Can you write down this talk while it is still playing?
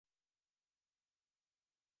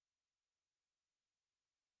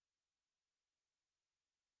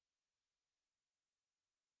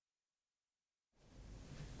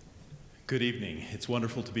Good evening. It's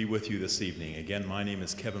wonderful to be with you this evening. Again, my name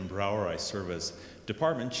is Kevin Brower. I serve as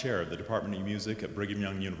Department Chair of the Department of Music at Brigham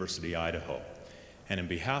Young University, Idaho. And in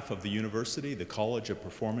behalf of the university, the College of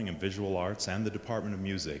Performing and Visual Arts, and the Department of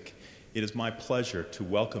Music, it is my pleasure to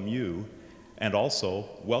welcome you and also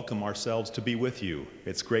welcome ourselves to be with you.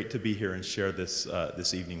 It's great to be here and share this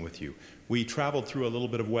evening with you. We traveled through a little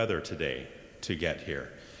bit of weather today to get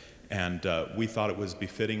here. And we thought it was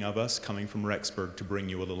befitting of us, coming from Rexburg, to bring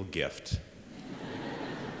you a little gift.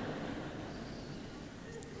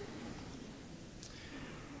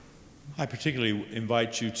 I particularly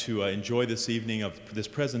invite you to enjoy this evening of this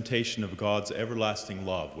presentation of God's Everlasting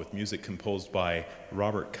Love with music composed by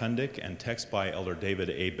Robert Cundick and text by Elder David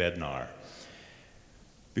A. Bednar.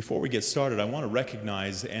 Before we get started, I want to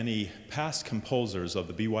recognize any past composers of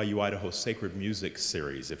the BYU-Idaho Sacred Music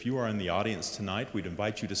Series. If you are in the audience tonight, we'd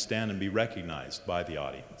invite you to stand and be recognized by the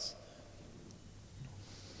audience.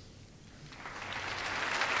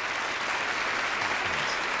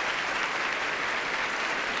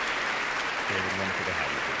 David, wonderful to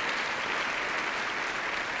have you here.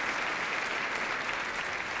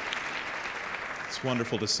 It's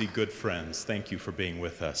wonderful to see good friends. Thank you for being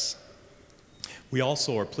with us. We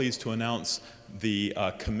also are pleased to announce the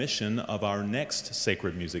commission of our next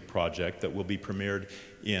sacred music project that will be premiered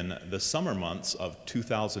in the summer months of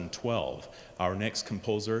 2012. Our next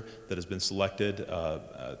composer that has been selected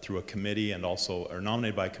through a committee and also or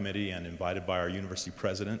nominated by a committee and invited by our university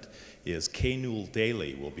president is K. Newell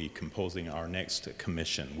Daly will be composing our next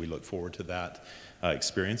commission. We look forward to that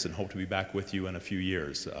experience and hope to be back with you in a few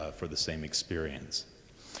years for the same experience.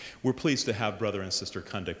 We're pleased to have Brother and Sister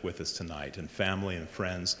Cundick with us tonight, and family and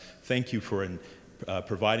friends. Thank you for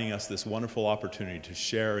providing us this wonderful opportunity to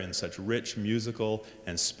share in such rich musical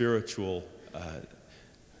and spiritual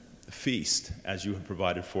feast as you have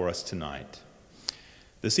provided for us tonight.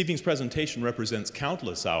 This evening's presentation represents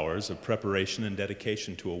countless hours of preparation and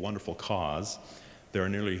dedication to a wonderful cause. There are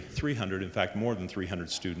nearly 300, in fact more than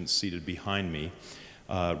 300 students seated behind me,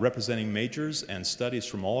 representing majors and studies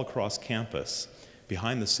from all across campus.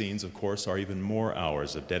 Behind the scenes, of course, are even more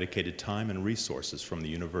hours of dedicated time and resources from the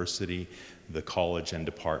university, the college, and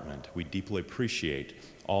department. We deeply appreciate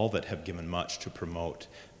all that have given much to promote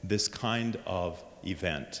this kind of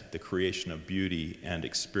event, the creation of beauty and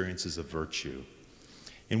experiences of virtue.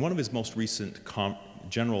 In one of his most recent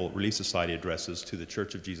General Relief Society addresses to the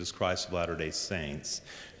Church of Jesus Christ of Latter-day Saints,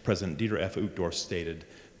 President Dieter F. Uchtdorf stated,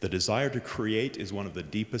 "The desire to create is one of the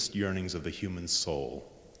deepest yearnings of the human soul.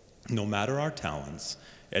 No matter our talents,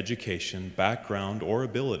 education, background, or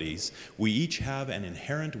abilities, we each have an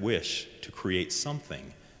inherent wish to create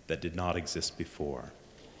something that did not exist before."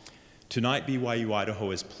 Tonight,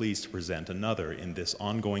 BYU-Idaho is pleased to present another in this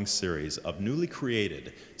ongoing series of newly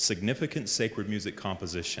created, significant sacred music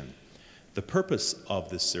composition. The purpose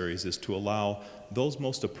of this series is to allow those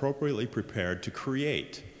most appropriately prepared to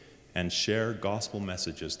create and share gospel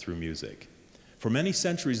messages through music. For many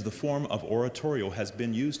centuries, the form of oratorio has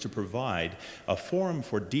been used to provide a forum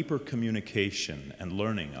for deeper communication and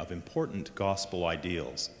learning of important gospel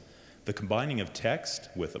ideals. The combining of text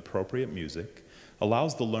with appropriate music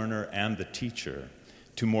allows the learner and the teacher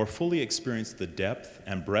to more fully experience the depth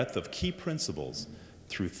and breadth of key principles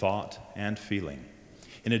through thought and feeling.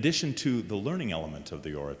 In addition to the learning element of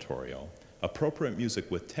the oratorio, appropriate music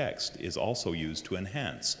with text is also used to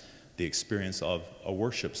enhance the experience of a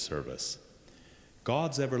worship service.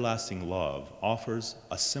 God's everlasting love offers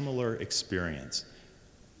a similar experience.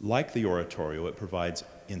 Like the oratorio, it provides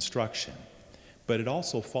instruction, but it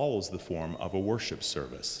also follows the form of a worship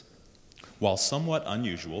service. While somewhat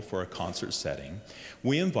unusual for a concert setting,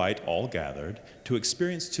 we invite all gathered to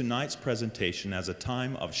experience tonight's presentation as a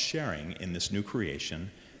time of sharing in this new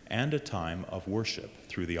creation and a time of worship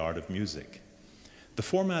through the art of music. The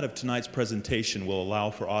format of tonight's presentation will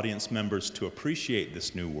allow for audience members to appreciate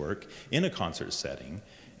this new work in a concert setting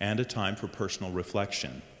and a time for personal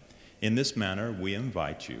reflection. In this manner, we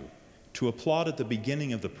invite you to applaud at the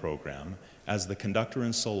beginning of the program as the conductor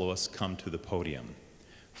and soloists come to the podium.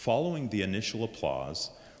 Following the initial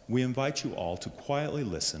applause, we invite you all to quietly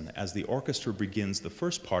listen as the orchestra begins the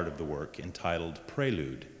first part of the work entitled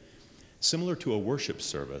Prelude. Similar to a worship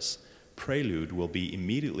service, Prelude will be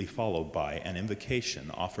immediately followed by an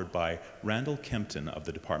invocation offered by Randall Kempton of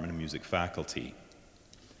the Department of Music faculty.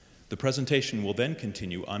 The presentation will then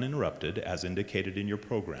continue uninterrupted as indicated in your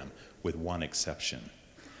program, with one exception.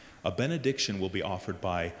 A benediction will be offered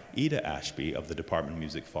by Ida Ashby of the Department of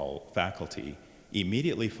Music faculty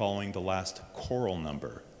immediately following the last choral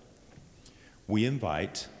number. We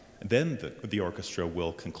invite, then the orchestra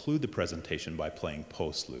will conclude the presentation by playing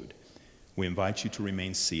Postlude. We invite you to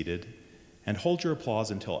remain seated and hold your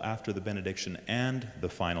applause until after the benediction and the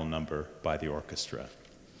final number by the orchestra.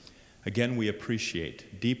 Again, we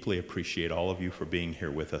deeply appreciate all of you for being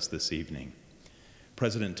here with us this evening.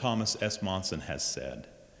 President Thomas S. Monson has said,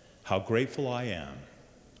 "How grateful I am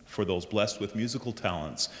for those blessed with musical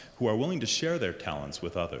talents who are willing to share their talents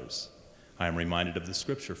with others. I am reminded of the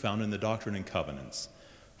scripture found in the Doctrine and Covenants.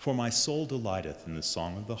 For my soul delighteth in the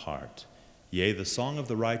song of the heart. Yea, the song of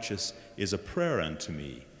the righteous is a prayer unto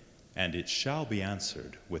me, and it shall be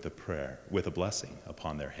answered with a blessing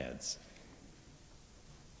upon their heads."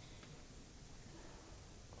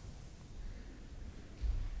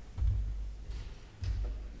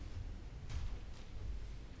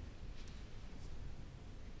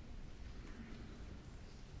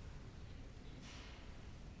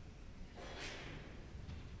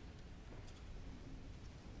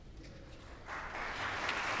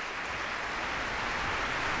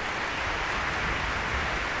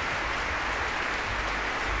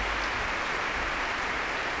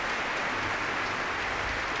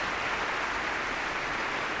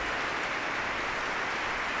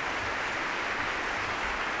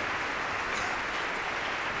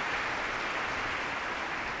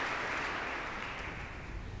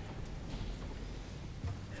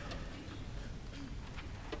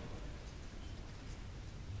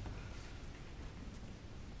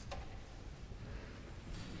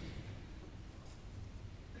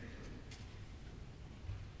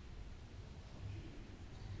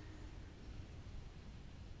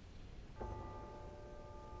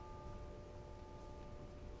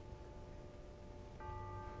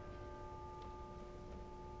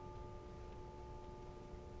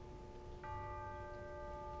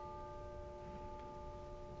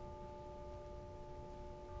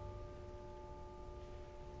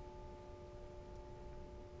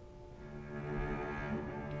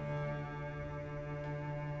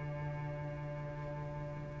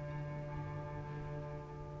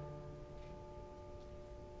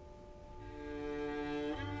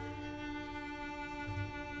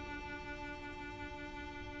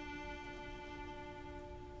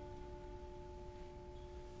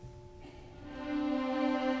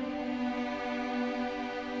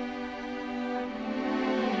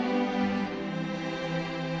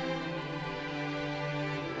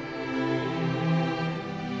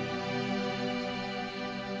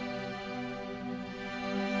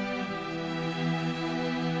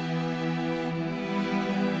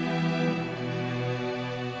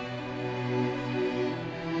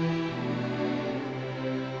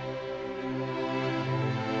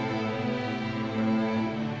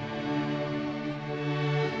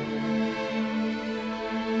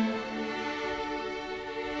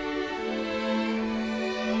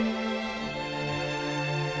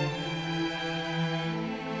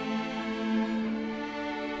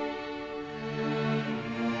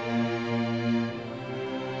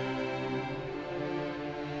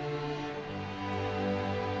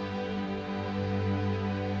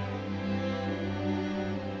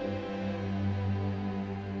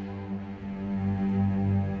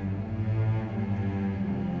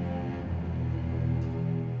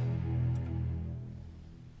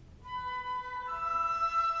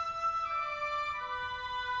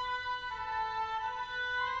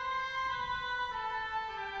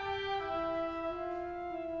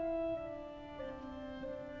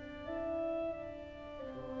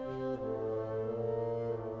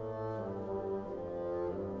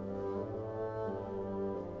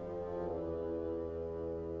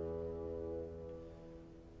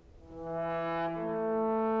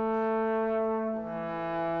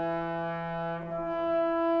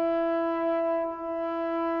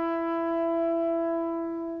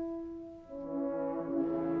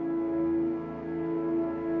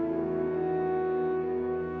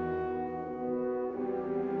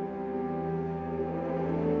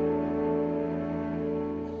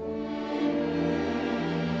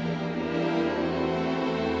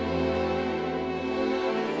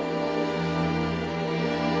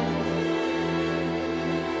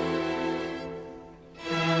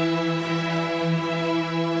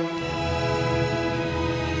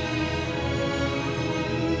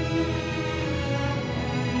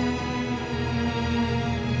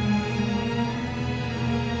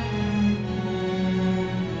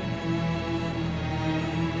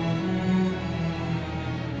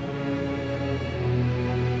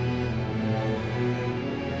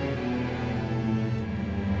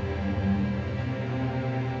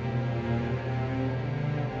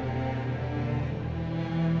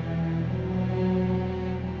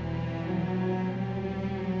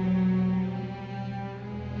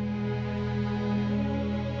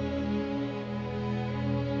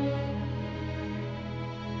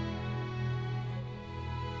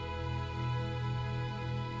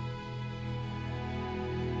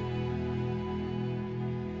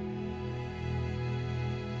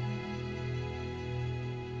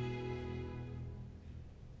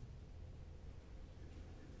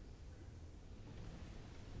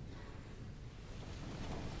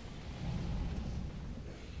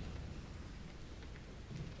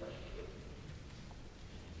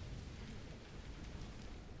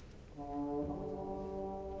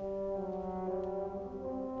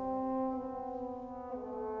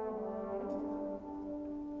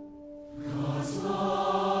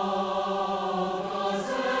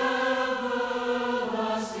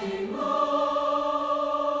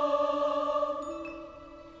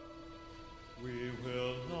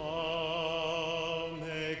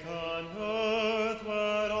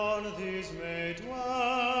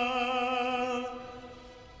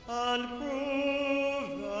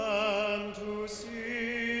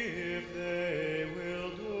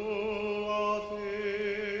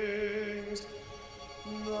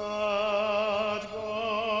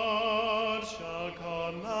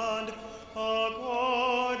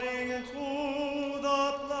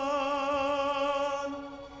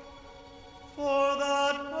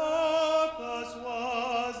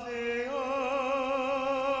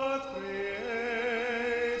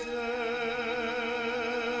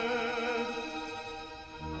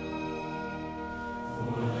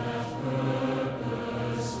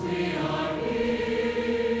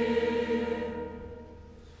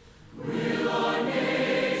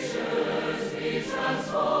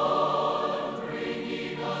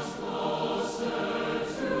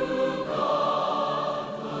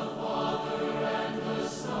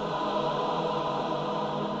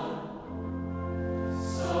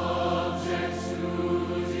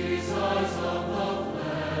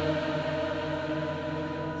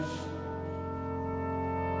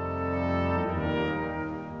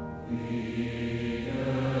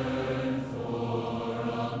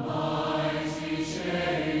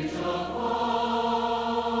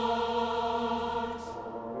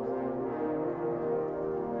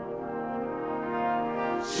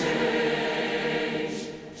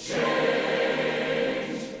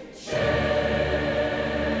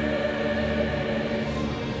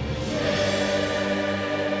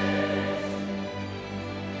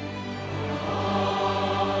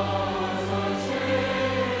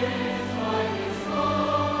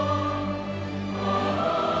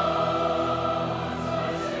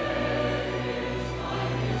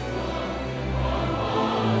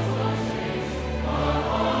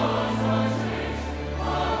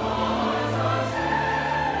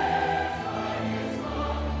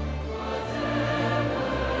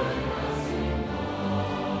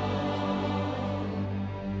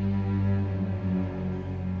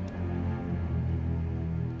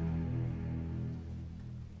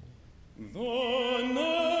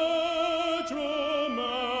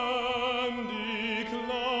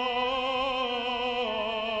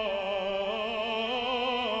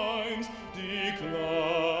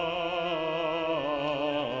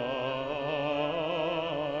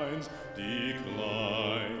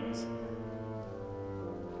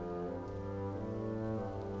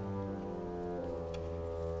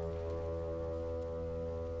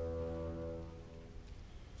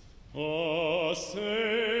 A saint arises. A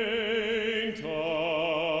saint arises. A saint arises.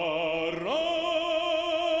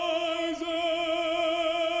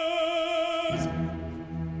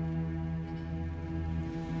 A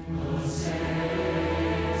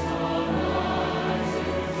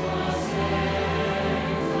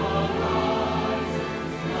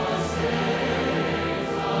saint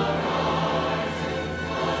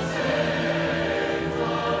arises.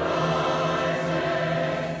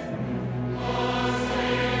 A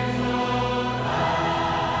saint arises.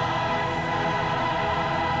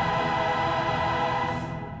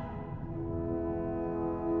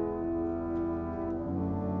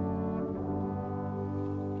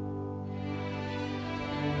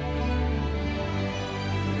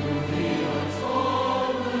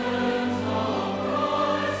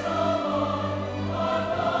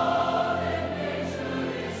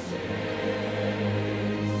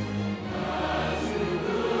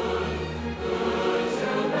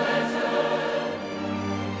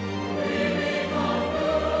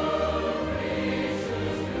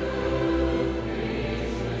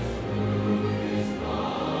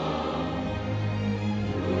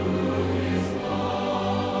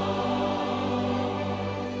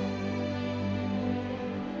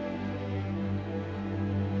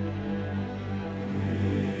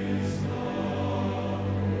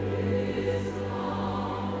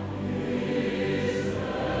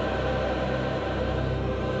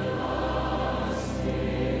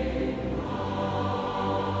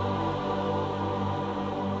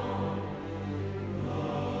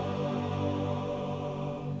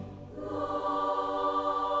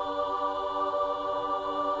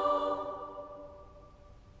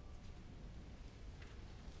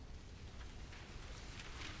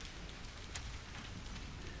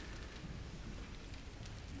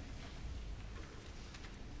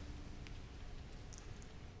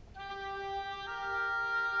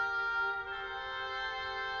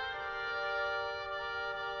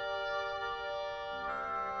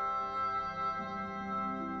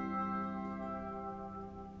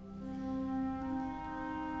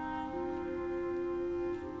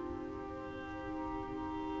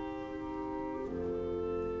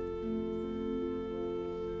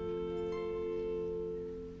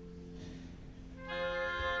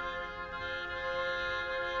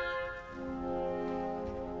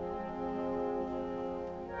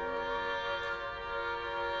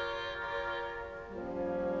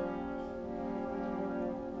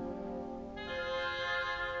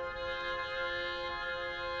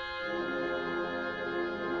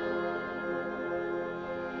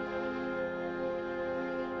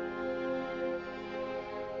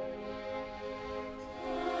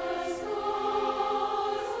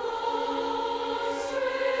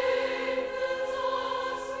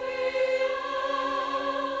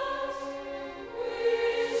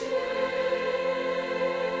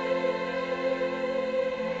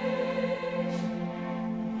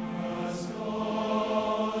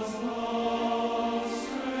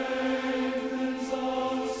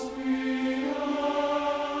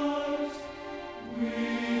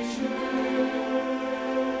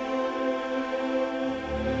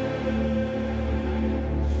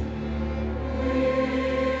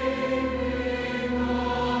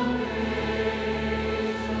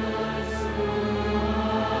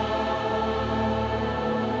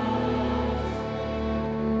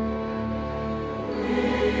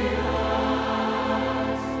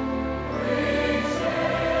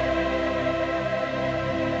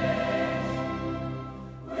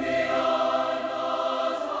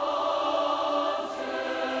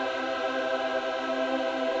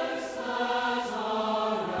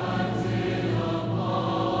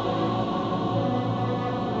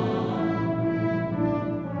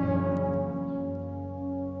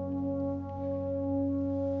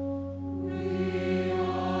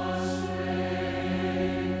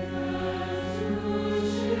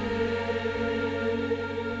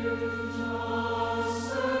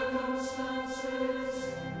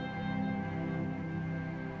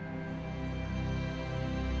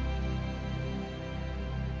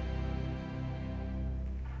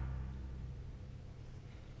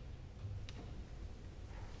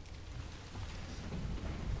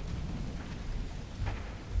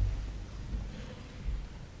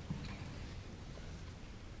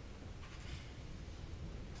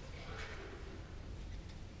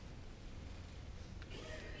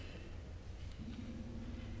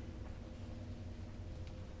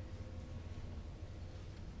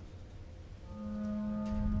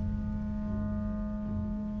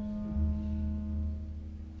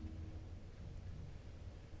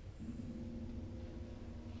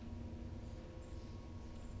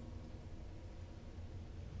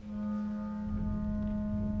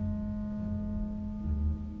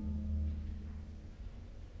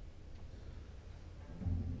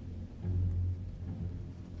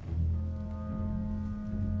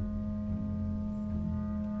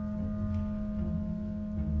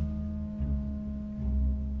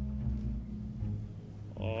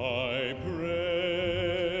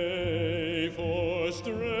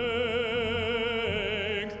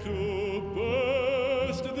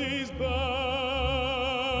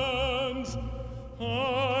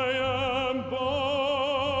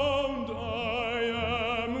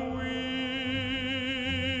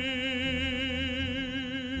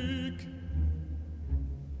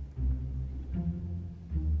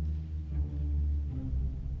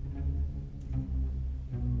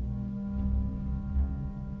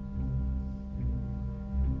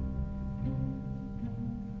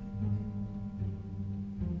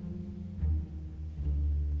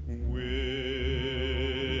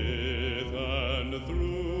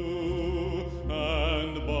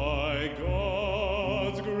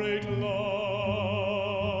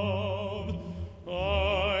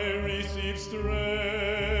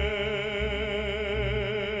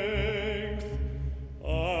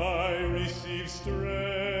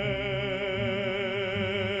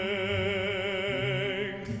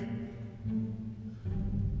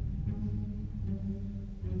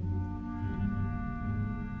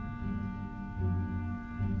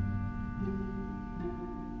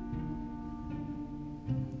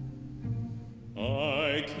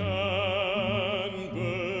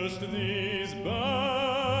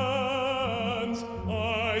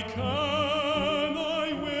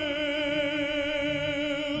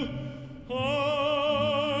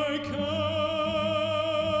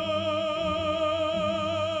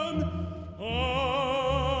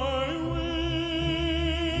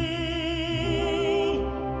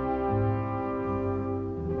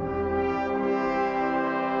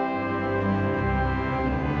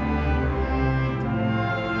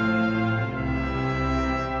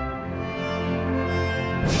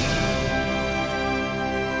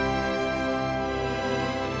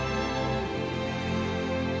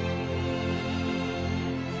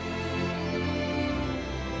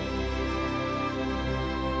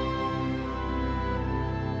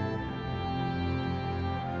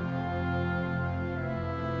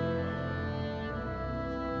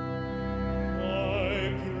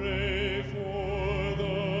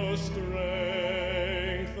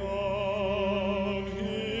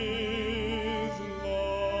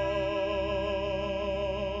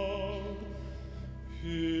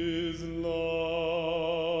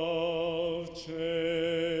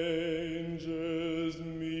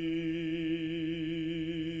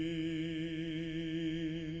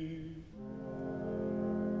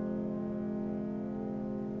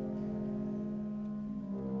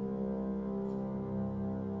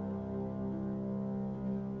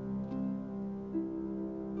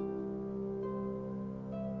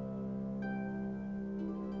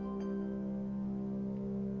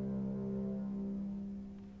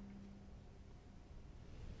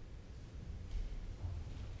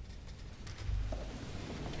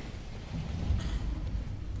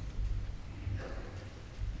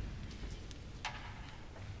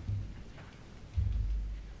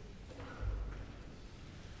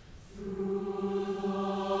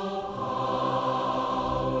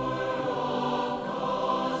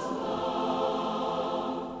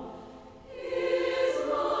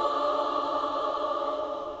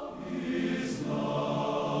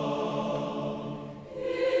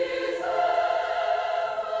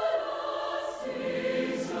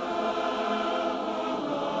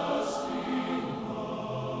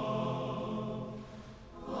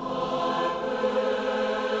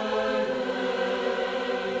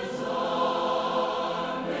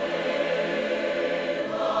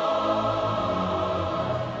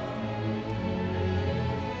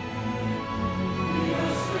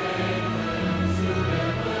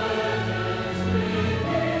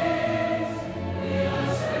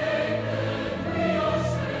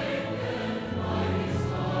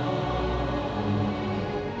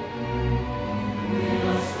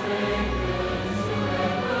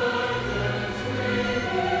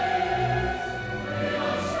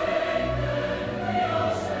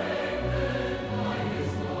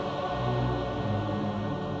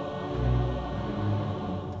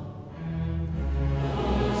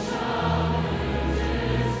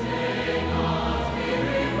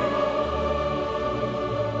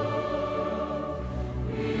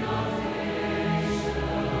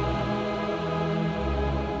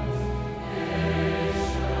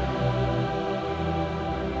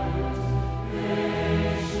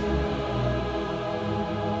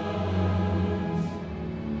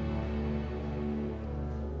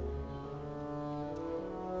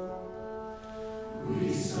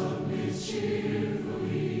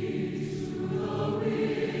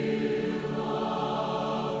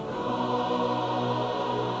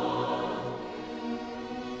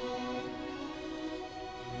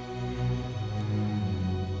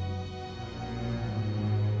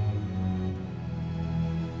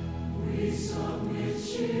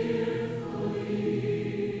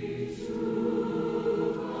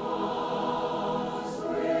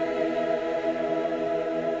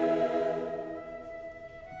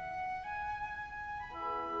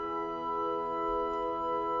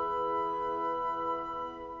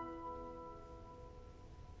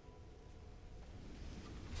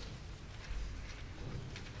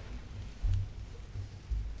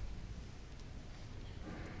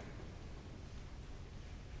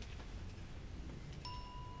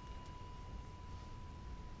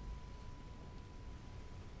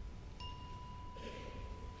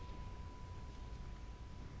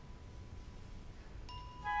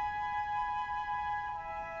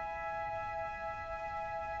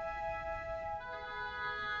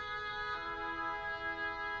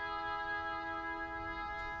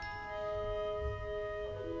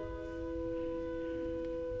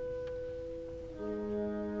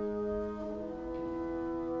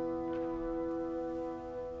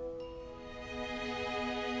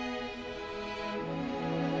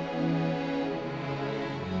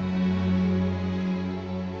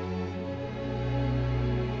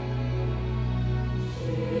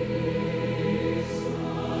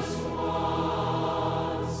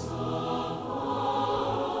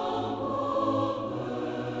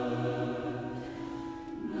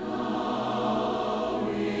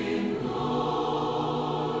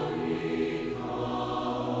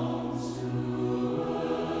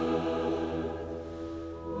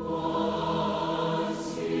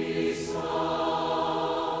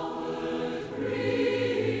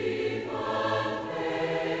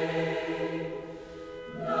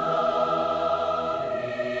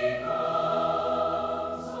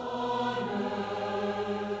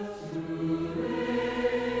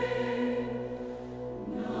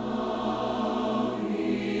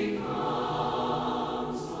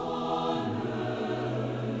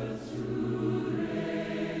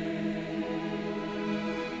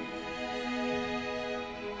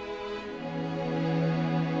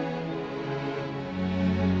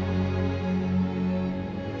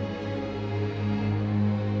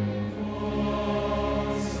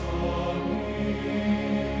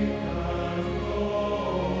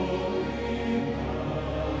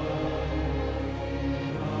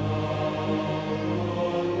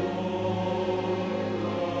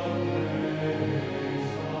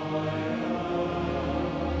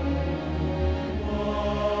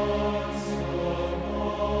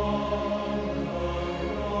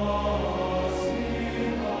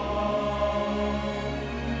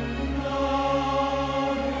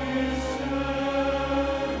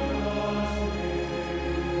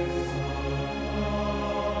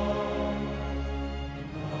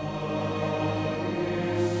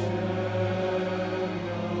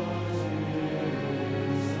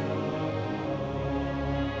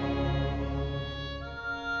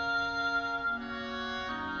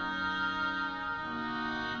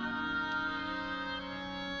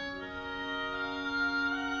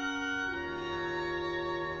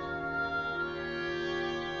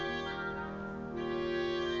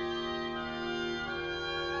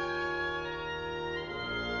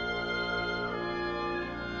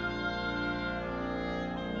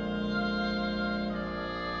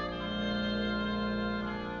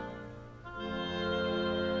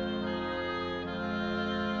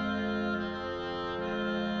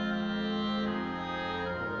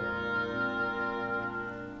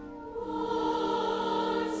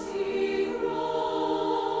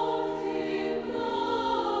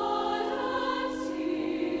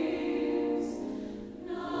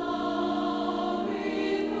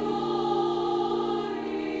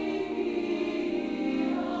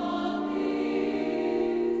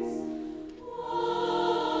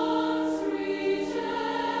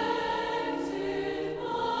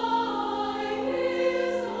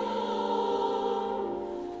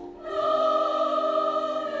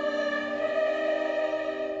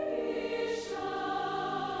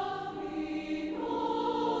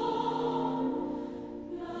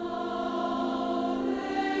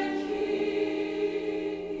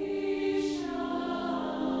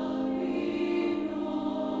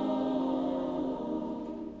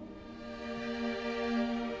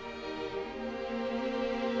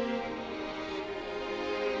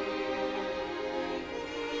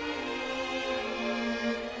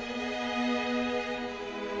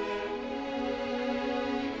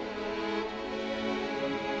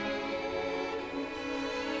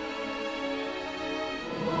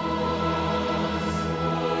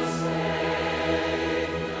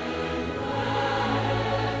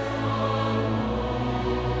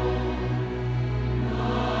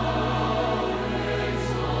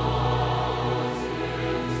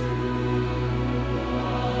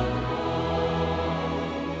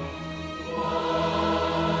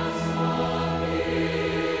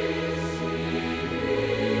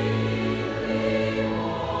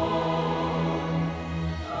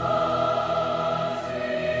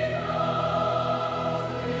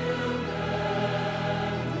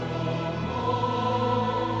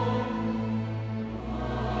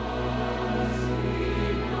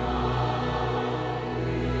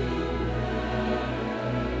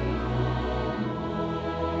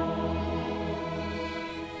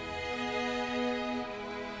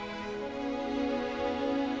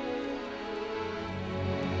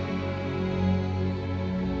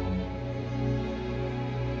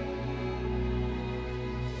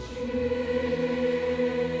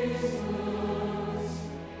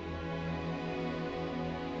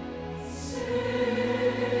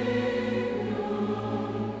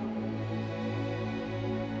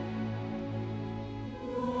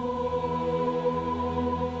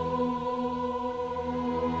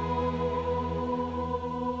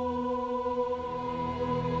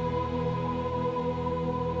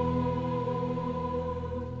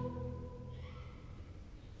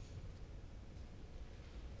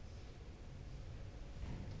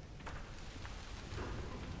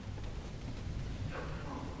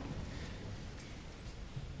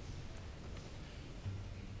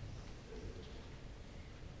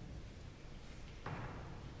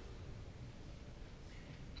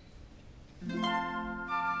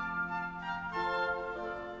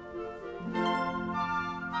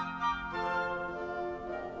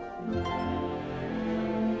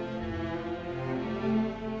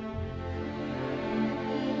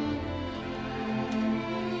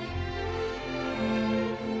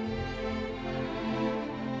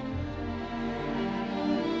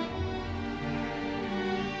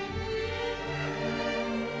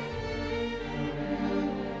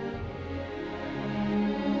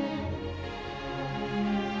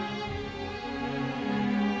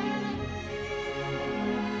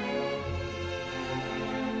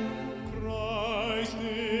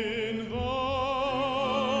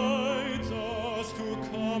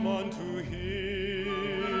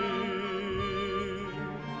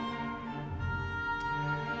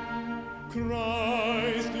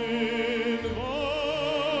 Christ invites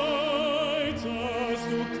us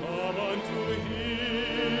to come unto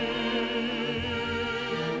Him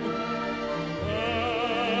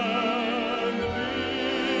and be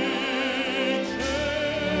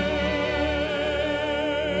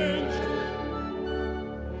changed.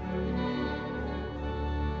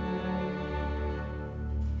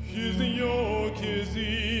 His yoke is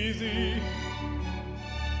easy,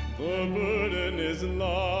 the burden is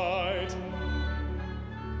light.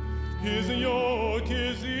 His yoke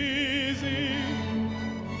is easy,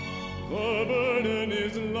 the burden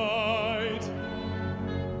is light.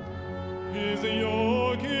 His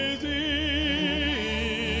yoke is easy,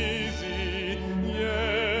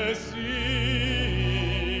 yes,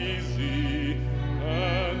 easy,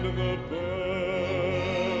 and the burden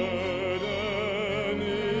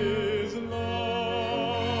is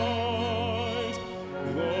light.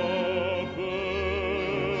 The burden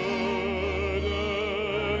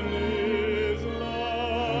is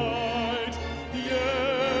light,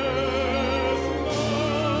 yes, light.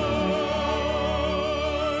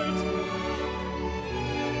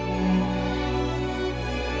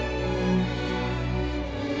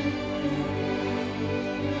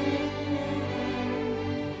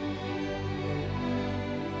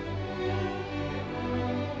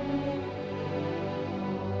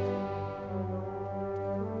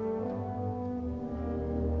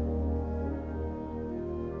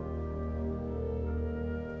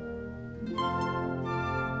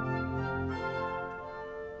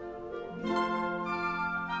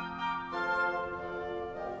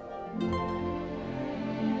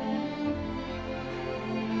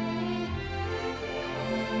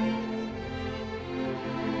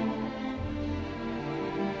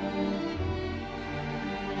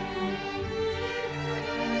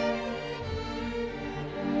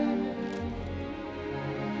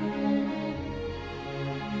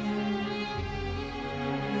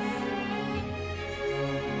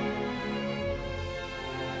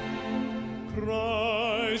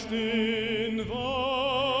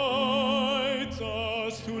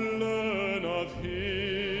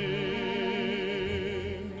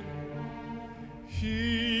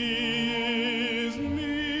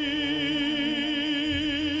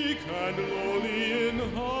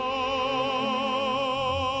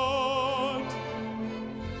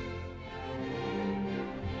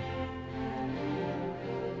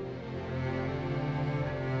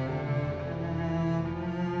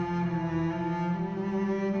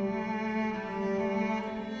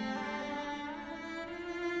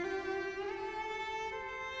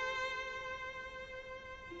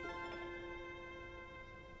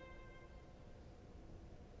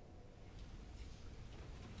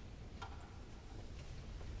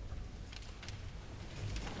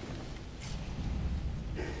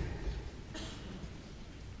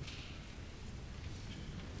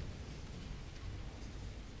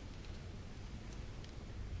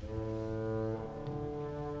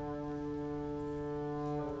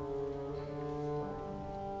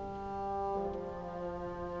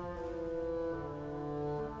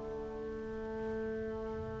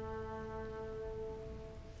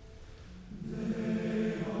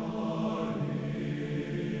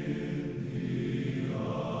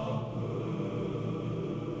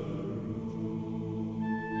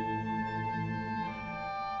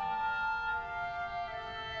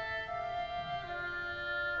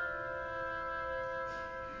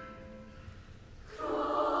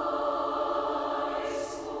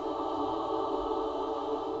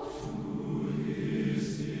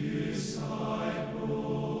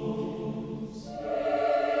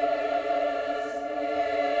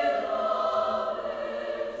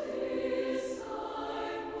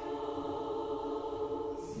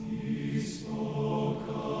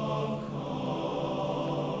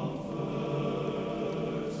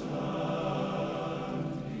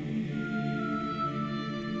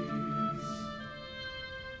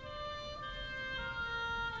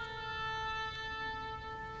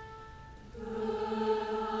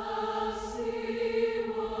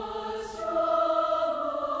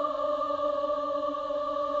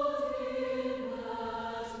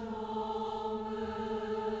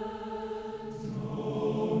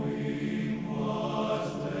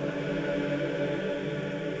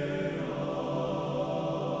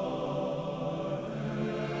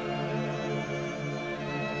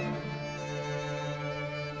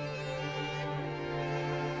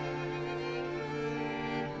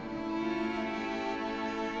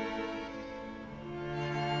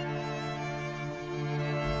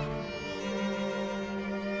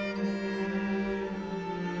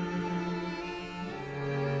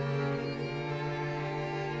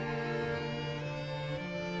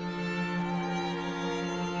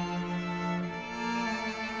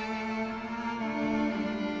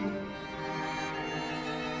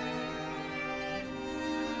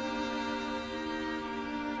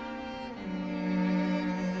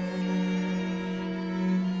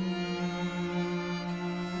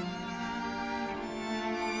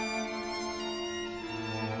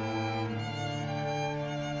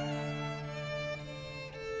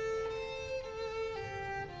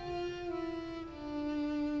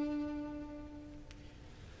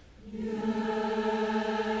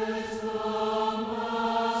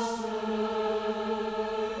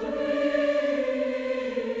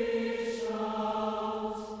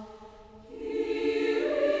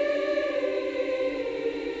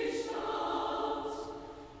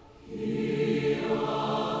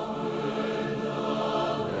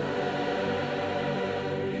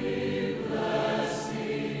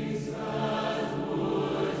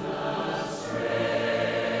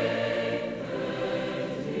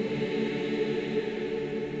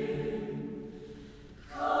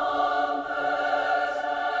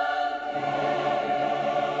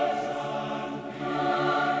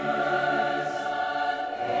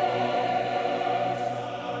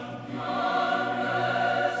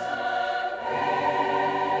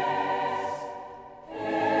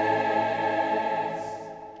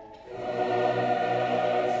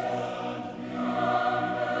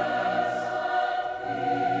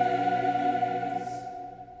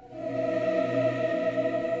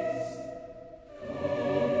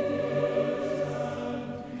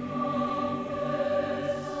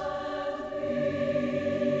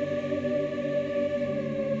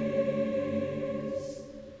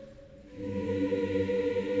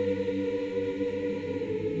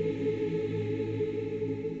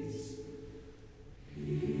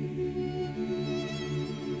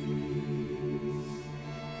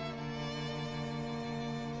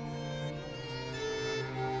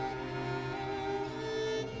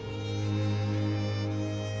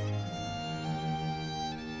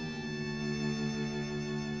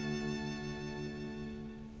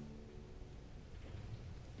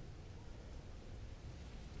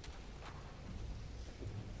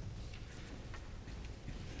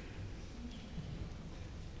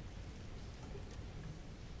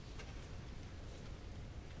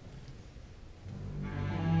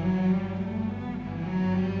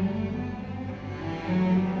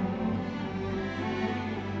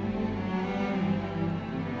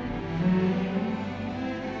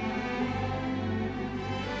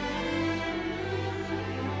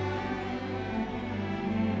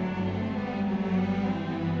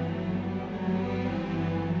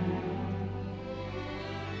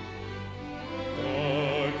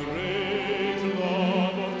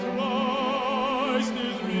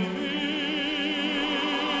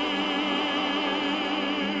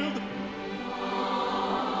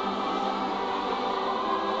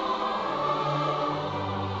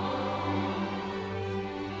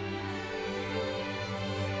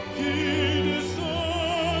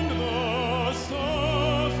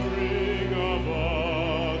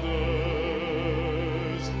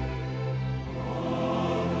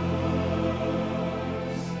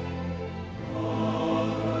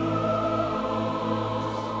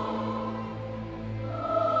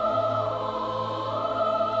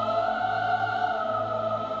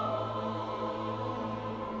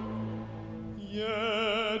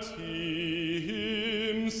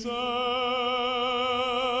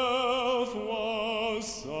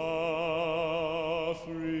 the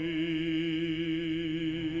free.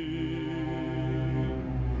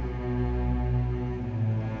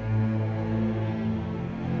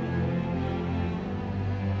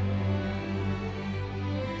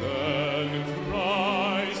 Then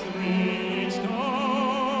Christ reached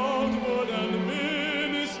outward and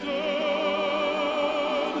ministered.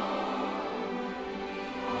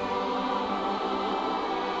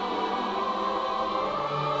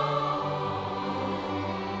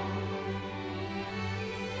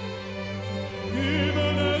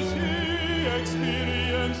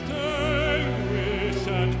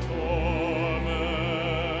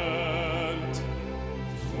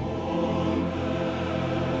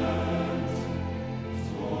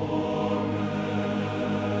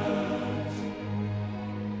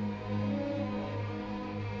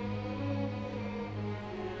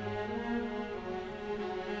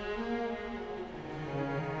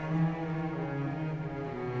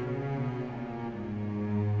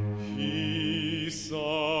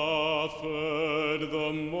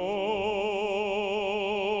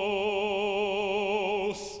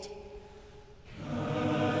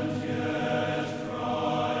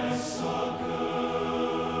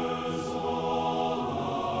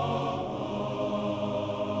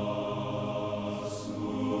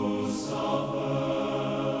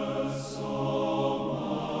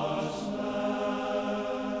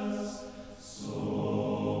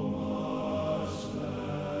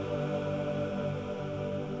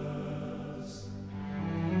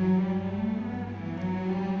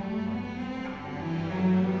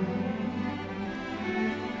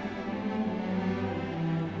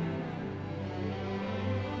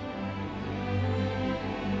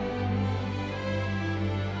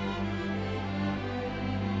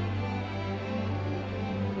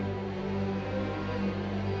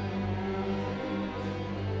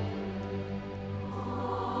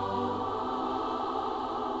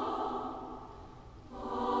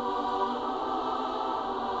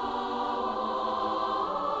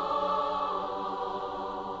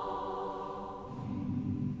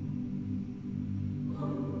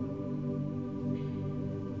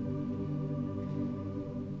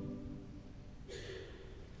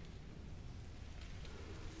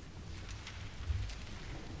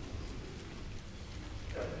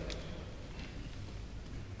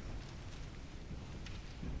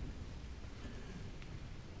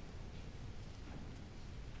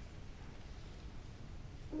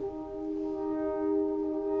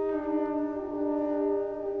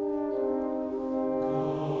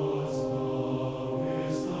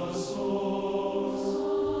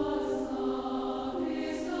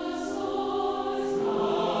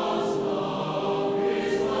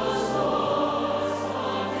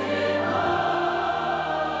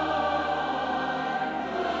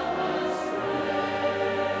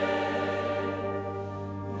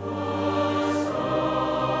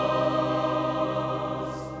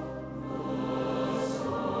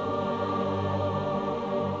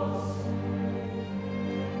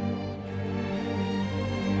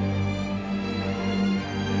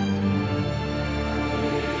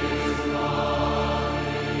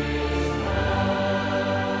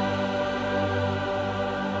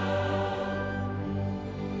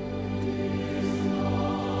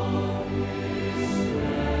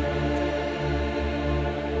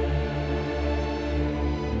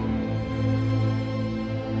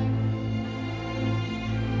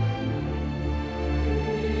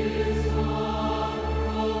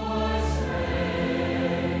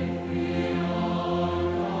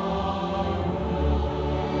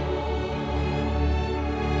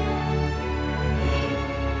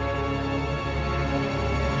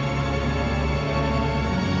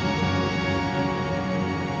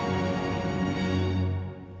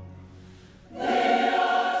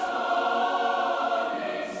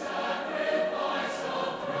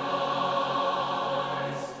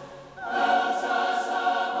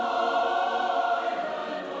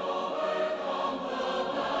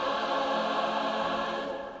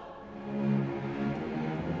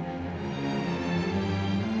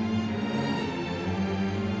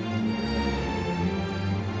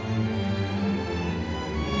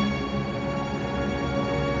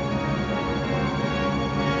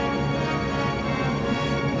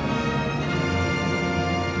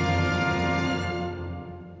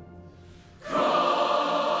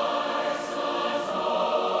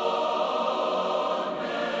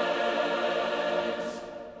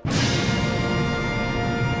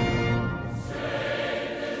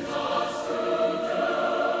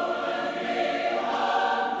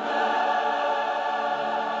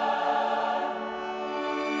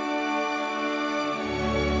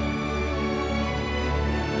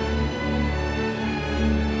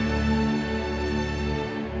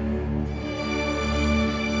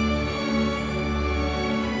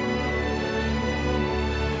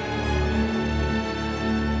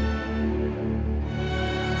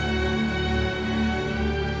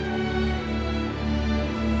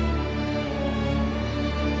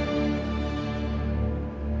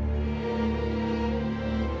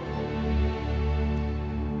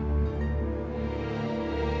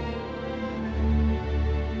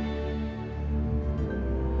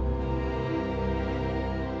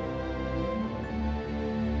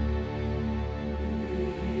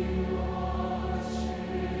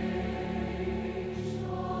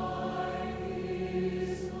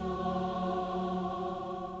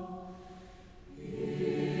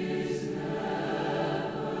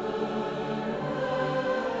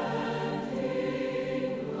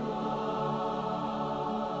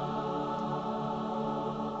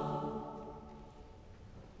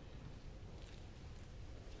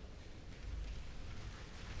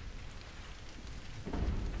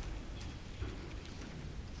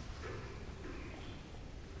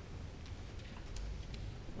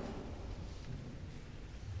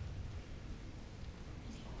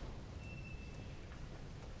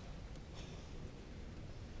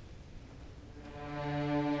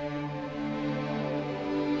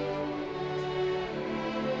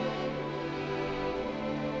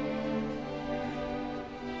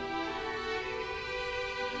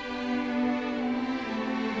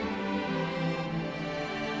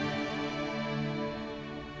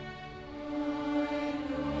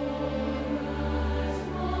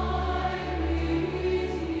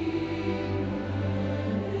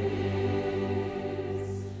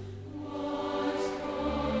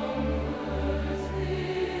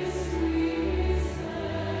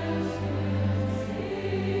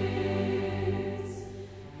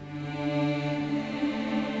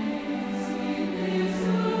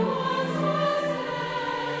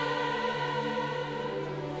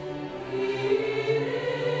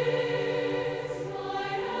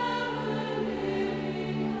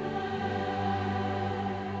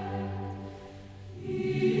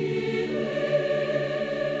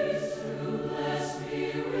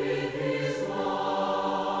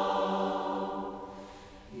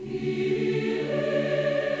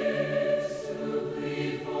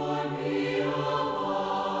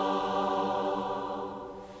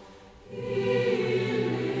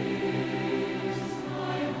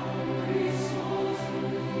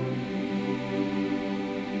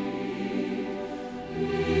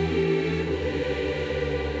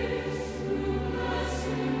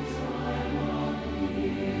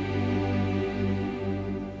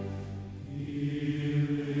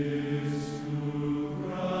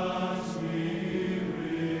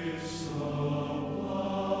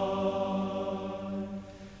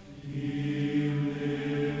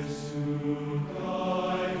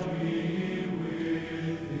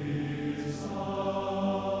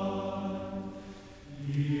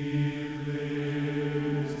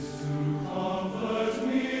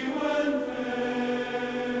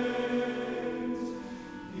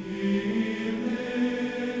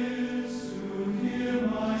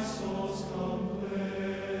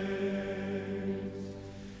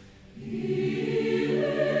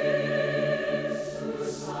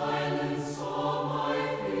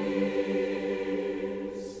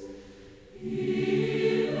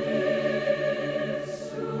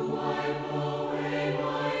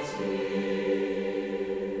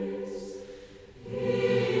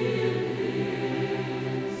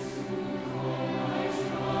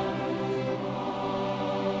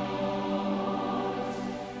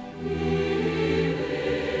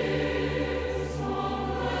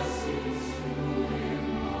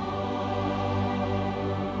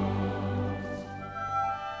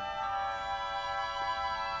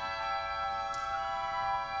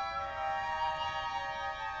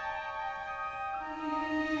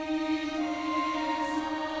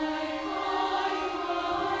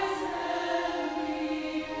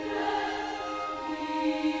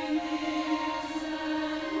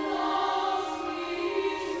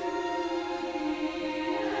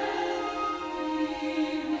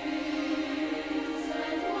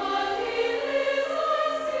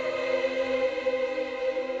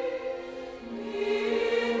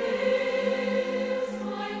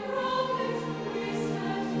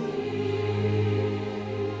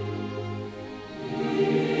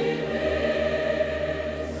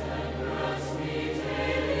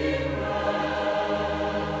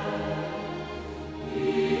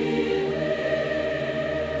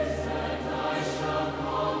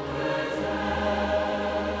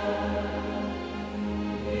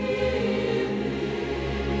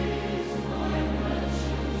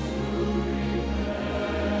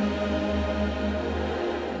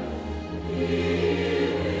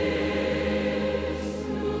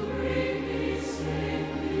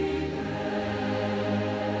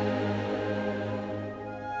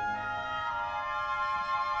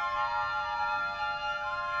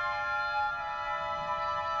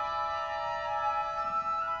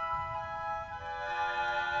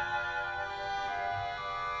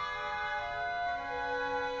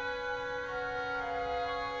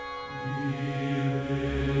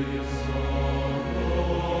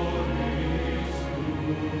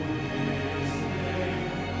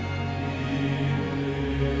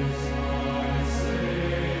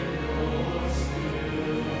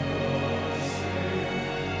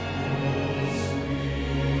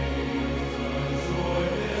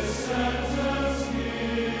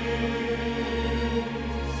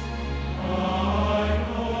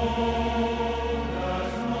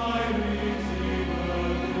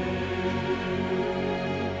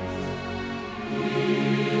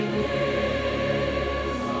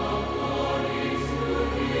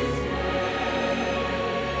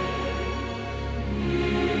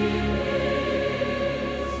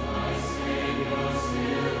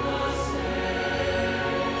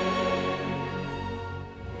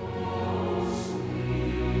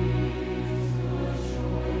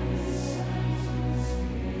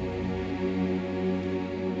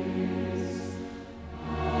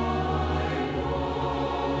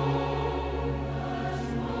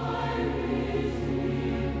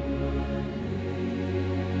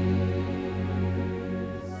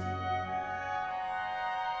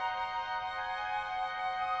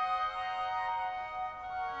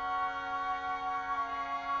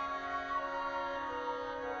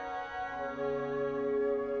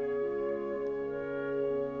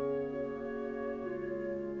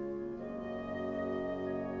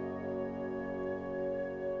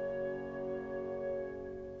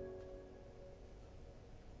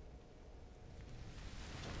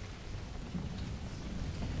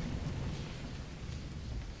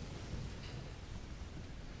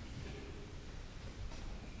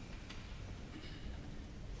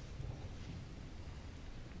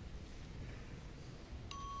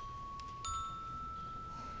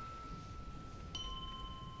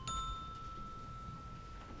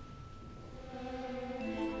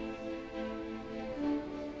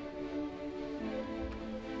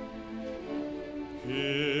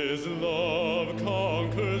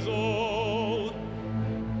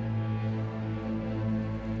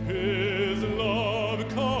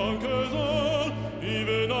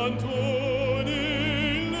 unto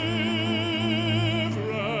deliverance.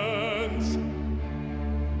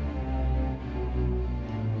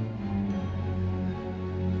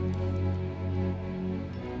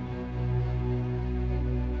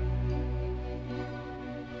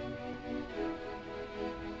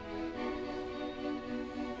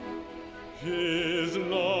 His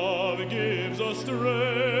love gives us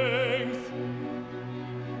strength.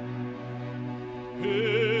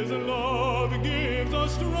 His love gives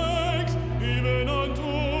us strength, even unto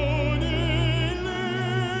deliverance.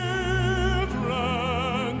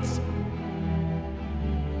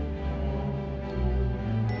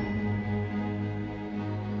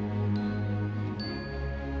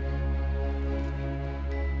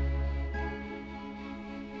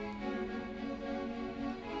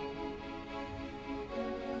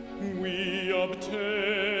 We obtain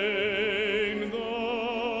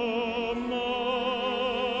the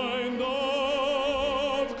mind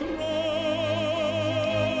of Christ.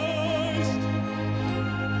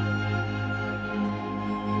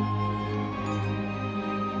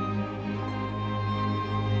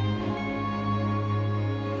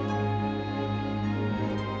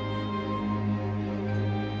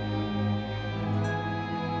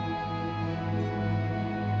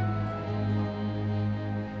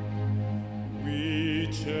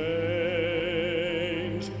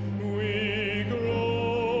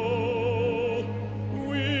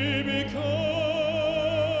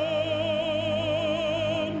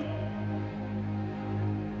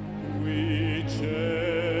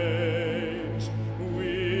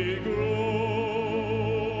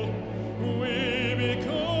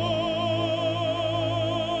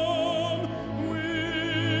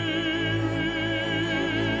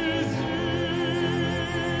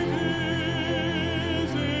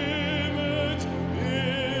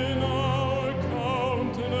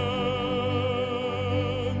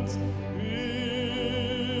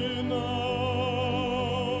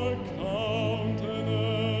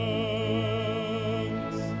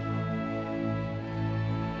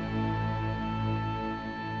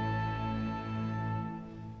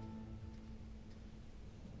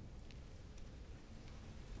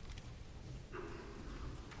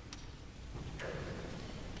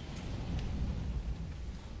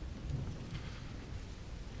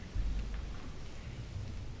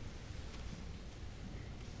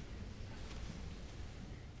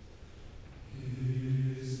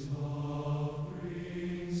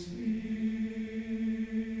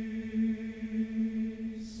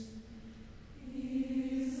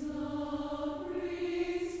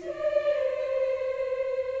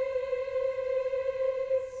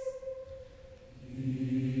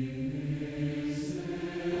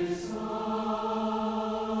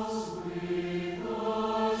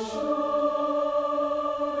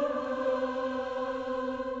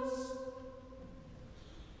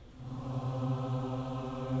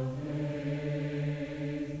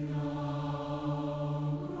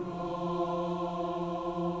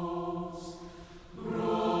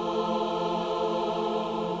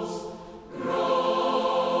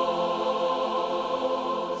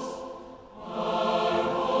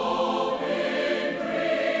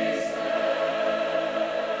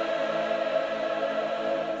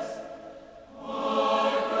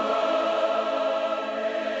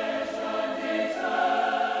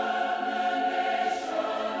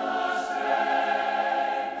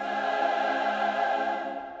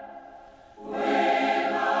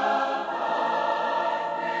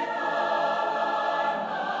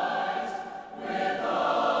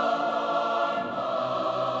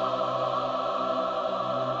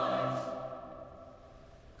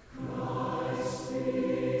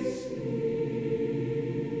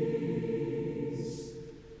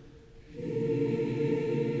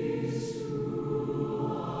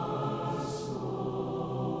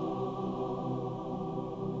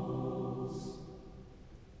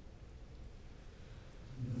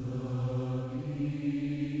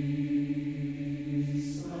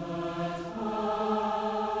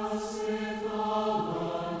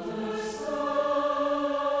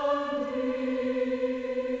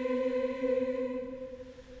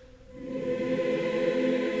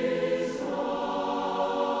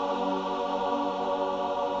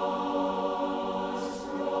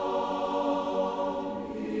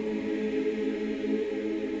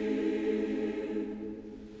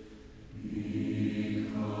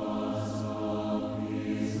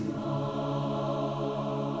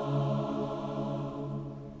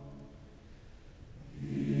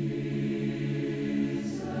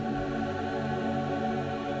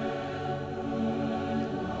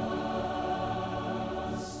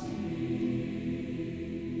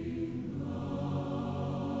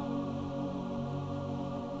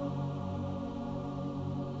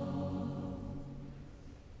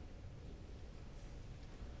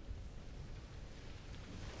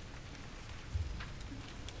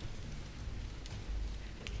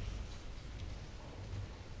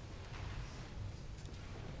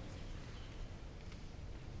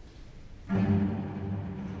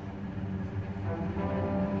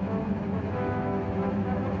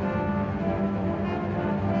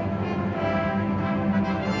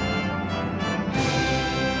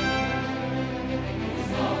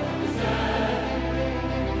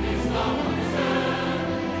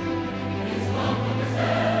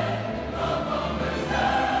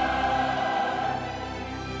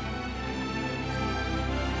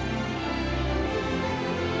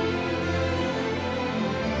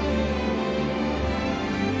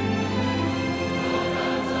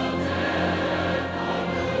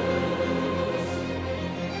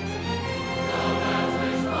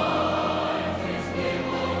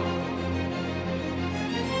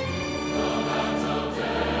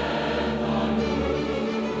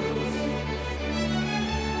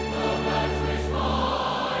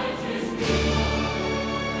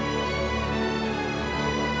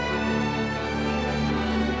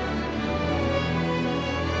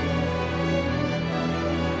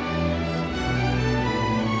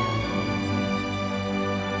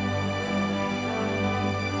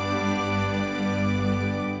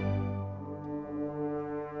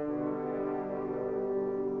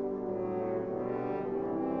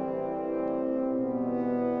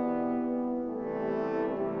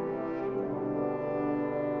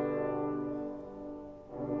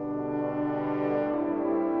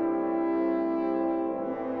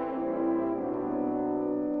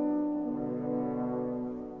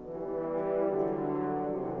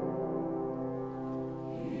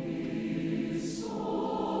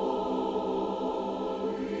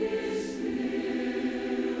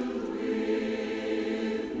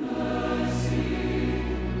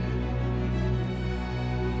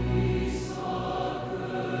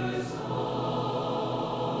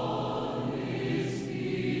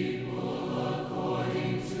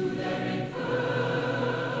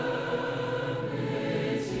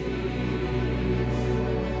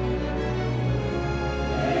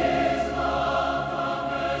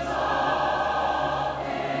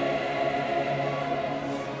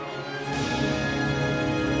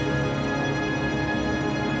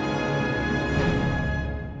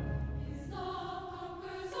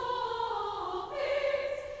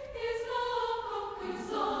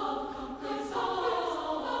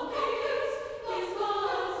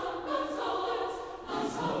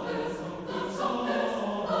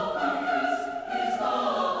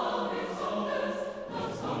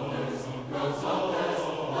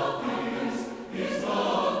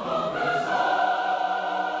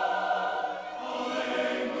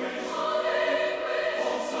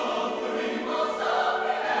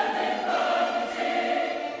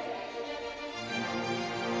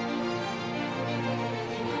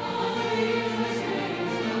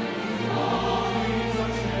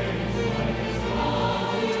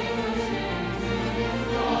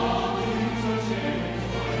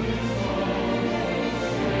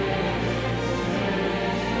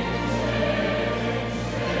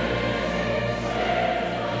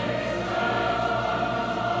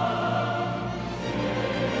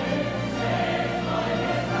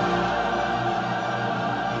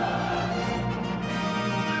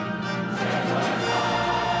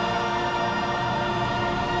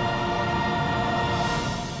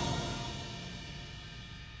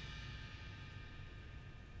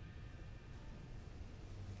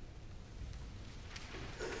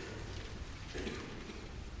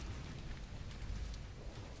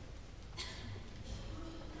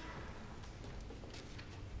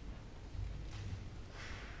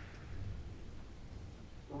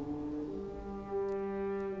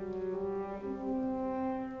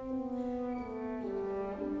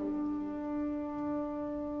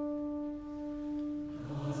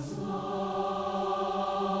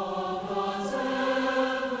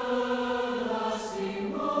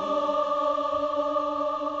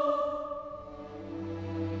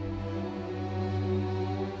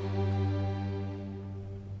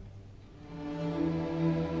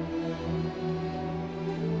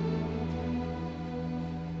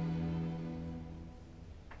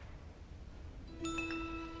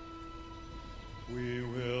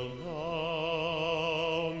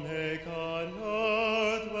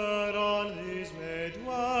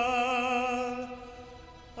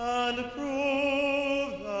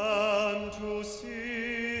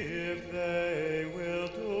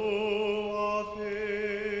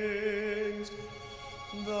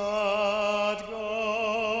 that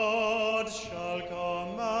God shall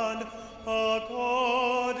command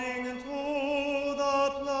according to the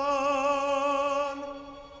plan.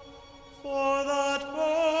 For that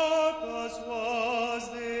purpose was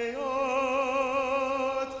the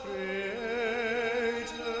earth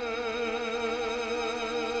created.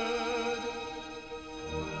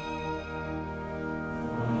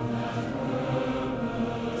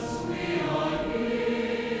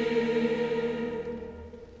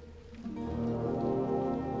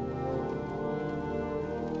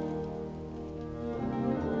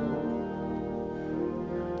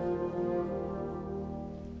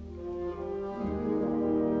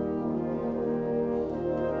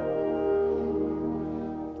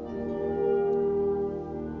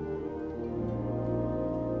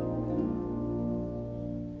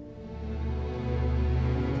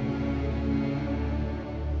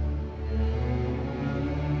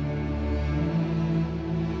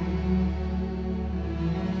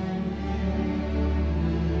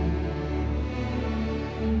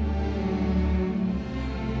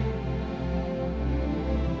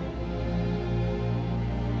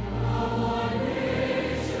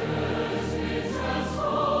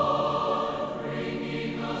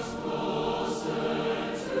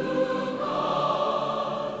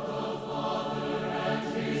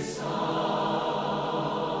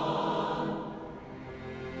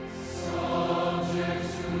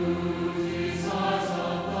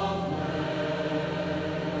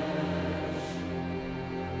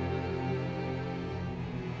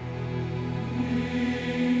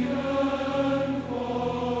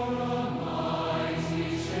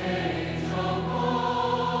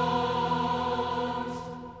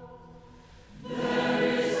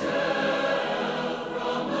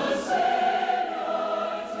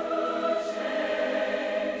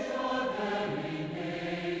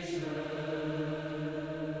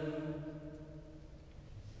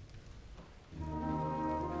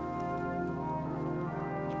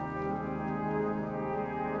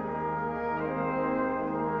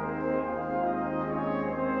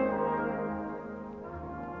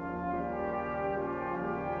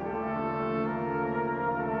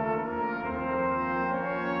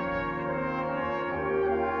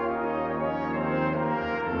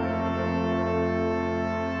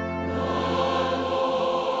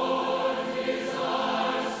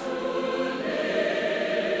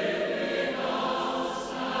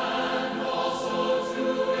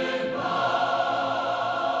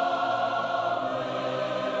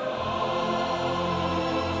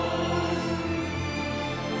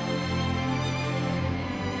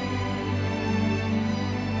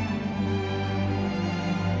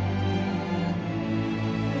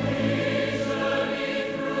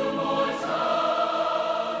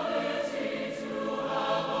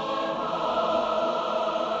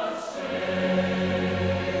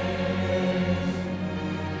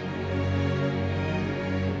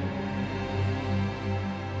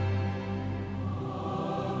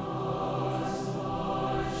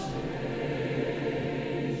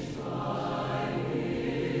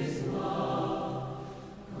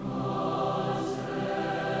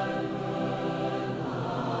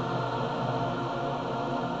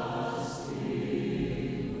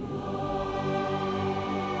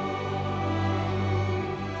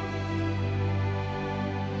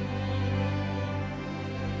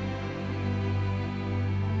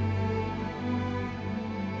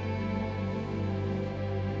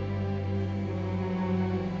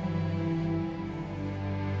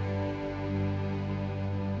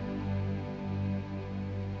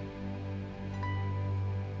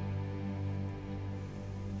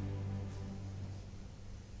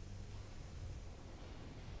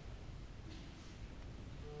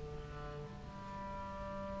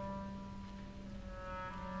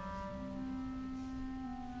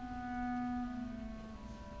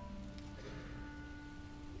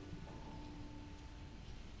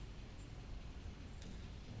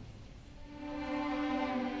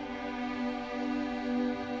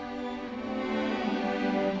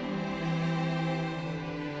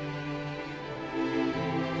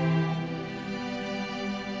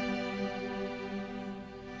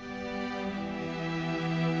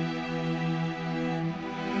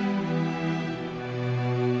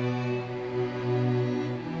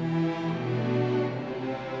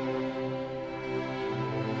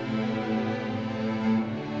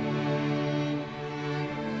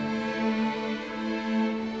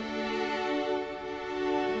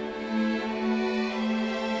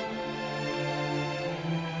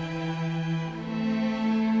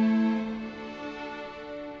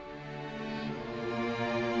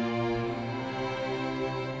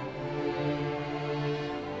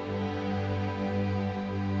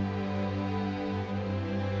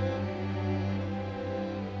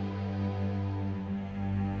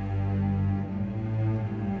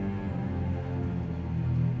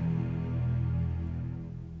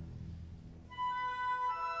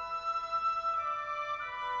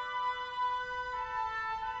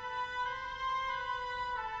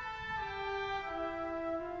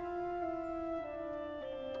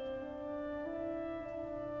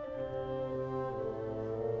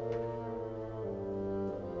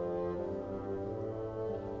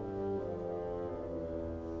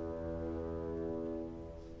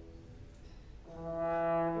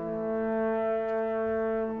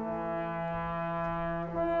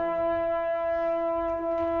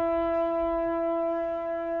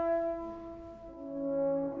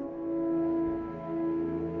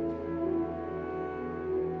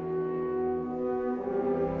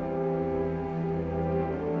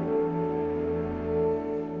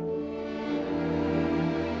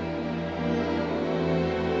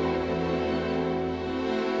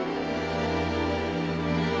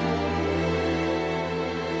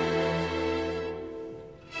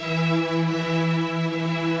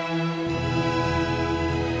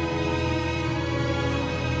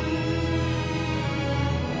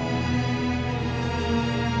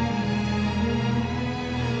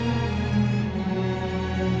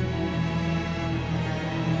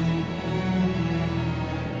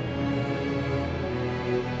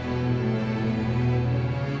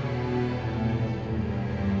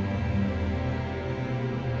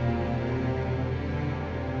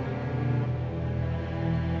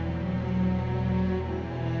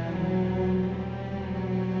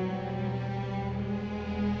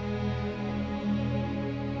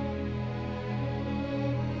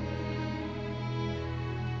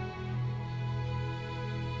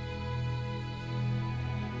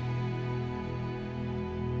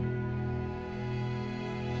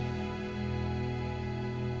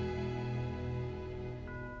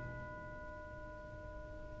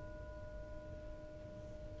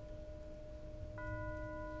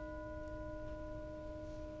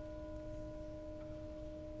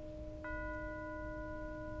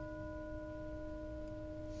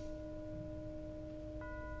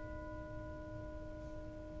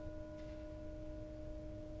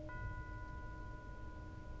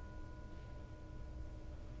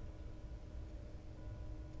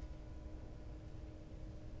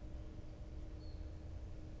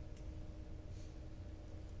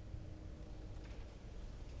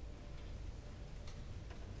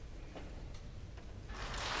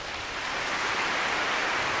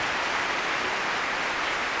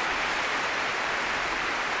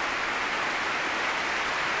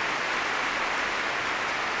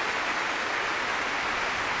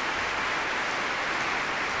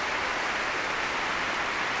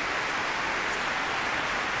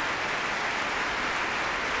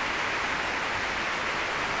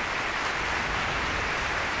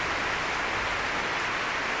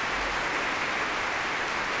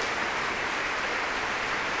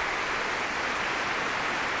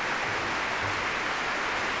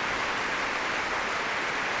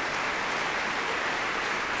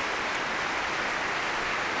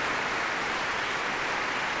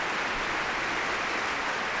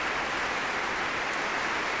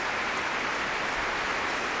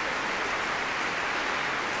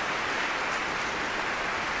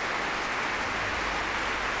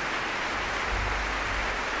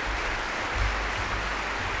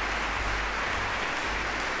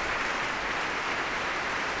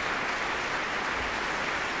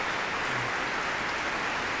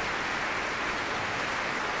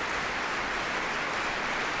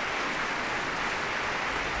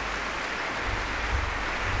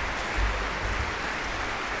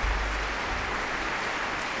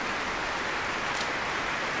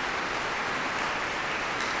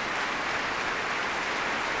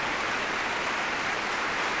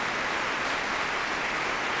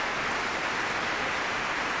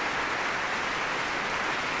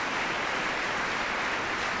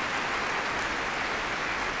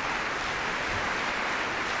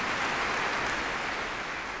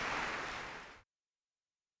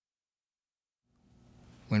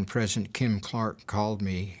 when President Kim Clark called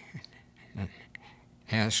me and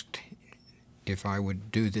asked if I would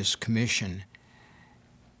do this commission,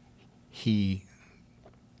 he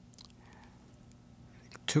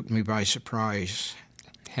took me by surprise,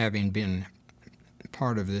 having been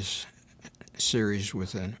part of this series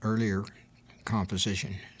with an earlier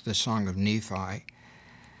composition, the Song of Nephi.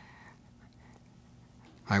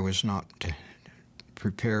 I was not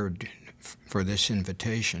prepared for this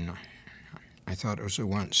invitation. I thought it was a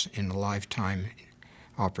once-in-a-lifetime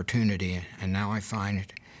opportunity, and now I find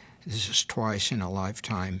this is twice in a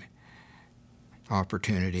lifetime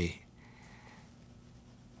opportunity.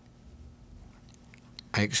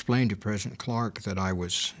 I explained to President Clark that I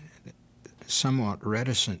was somewhat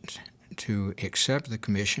reticent to accept the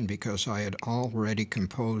commission because I had already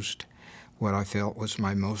composed what I felt was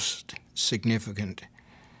my most significant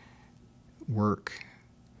work,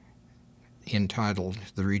 entitled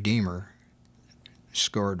The Redeemer,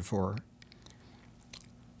 scored for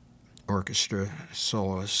orchestra,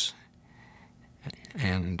 soloists,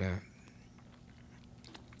 and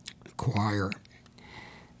choir.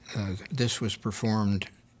 This was performed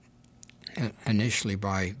initially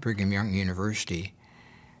by Brigham Young University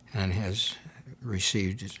and has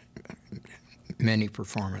received many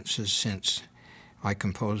performances since I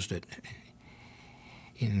composed it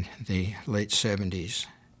in the late 70s.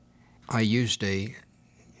 I used a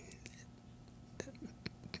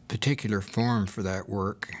particular form for that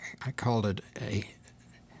work. I called it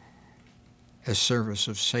a service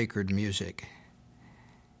of sacred music.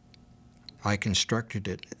 I constructed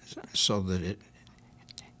it so that it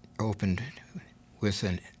opened with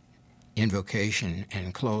an invocation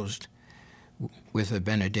and closed with a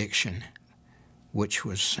benediction, which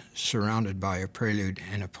was surrounded by a prelude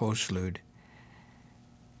and a postlude.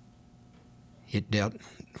 It dealt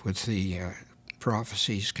with the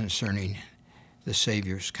prophecies concerning the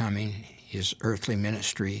Savior's coming, his earthly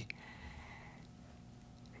ministry,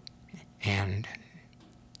 and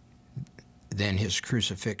then his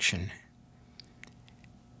crucifixion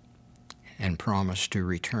and promise to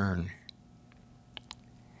return.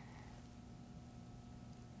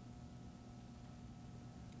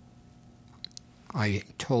 I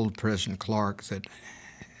told President Clark that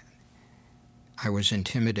I was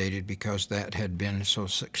intimidated because that had been so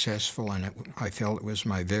successful, and I felt it was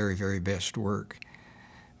my very, very best work.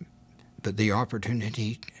 But the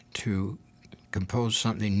opportunity to compose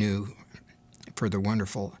something new for the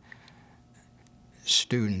wonderful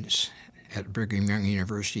students at Brigham Young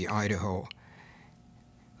University, Idaho,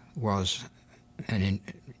 was an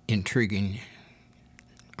intriguing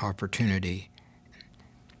opportunity.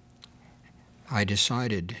 I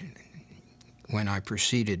decided when I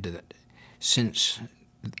proceeded that since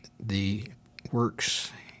the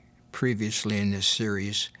works previously in this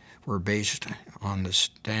series were based on the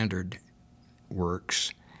standard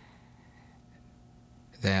works,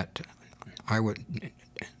 that I would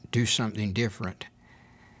do something different.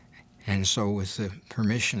 And so with the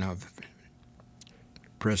permission of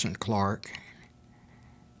President Clark,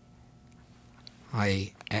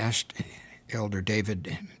 I asked Elder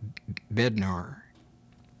David Bednar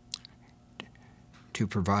to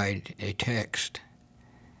provide a text,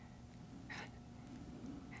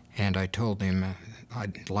 and I told him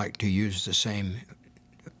I'd like to use the same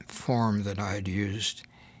form that I had used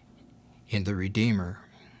in The Redeemer.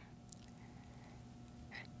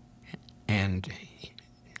 And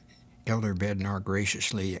Elder Bednar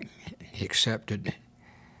graciously accepted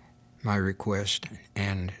my request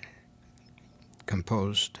and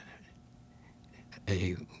composed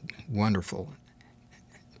a wonderful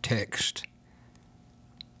text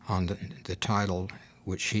on the title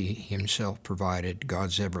which he himself provided,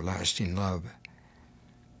 God's Everlasting Love.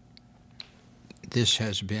 This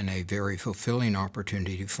has been a very fulfilling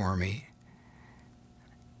opportunity for me.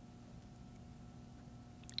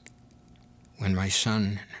 When my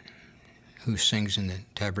son, who sings in the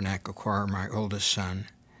Tabernacle Choir, my oldest son,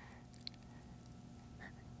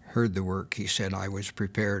 heard the work, he said I was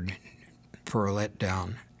prepared for a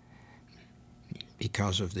letdown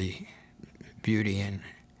because of the beauty and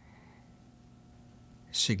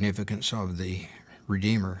significance of the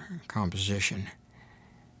Redeemer composition.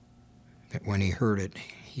 But when he heard it,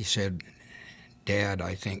 he said, "Dad,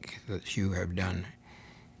 I think that you have done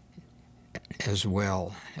as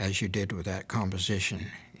well as you did with that composition.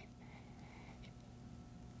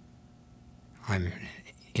 I'm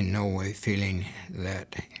in no way feeling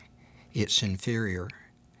that it's inferior,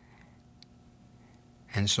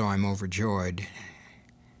 and so I'm overjoyed,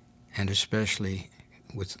 and especially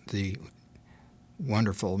with the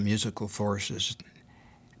wonderful musical forces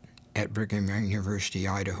at Brigham Young University,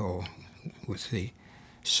 Idaho, with the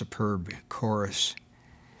superb chorus,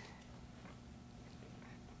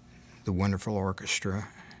 the wonderful orchestra,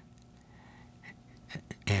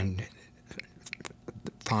 and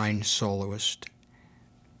the fine soloist,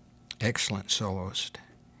 excellent soloist.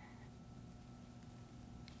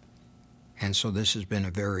 And so this has been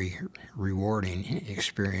a very rewarding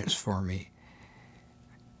experience for me,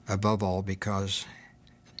 above all because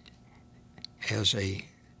as a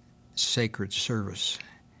sacred service,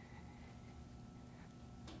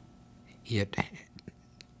 it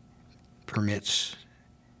permits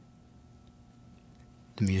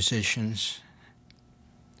the musicians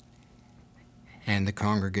and the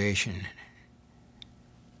congregation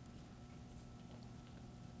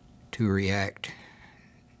to react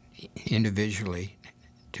individually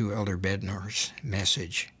to Elder Bednar's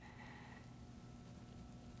message.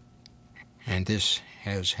 And this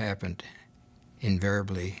has happened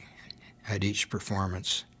invariably at each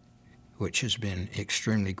performance, which has been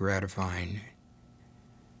extremely gratifying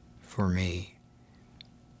for me.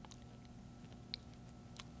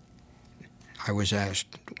 I was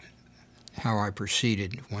asked how I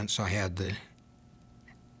proceeded once I had the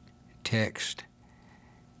text,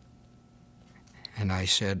 and I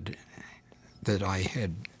said that I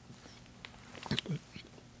had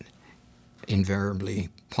invariably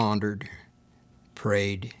pondered,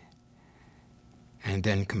 prayed, and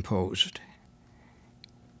then composed.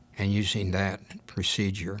 And using that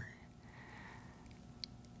procedure,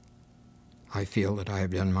 I feel that I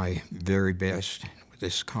have done my very best with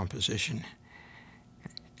this composition,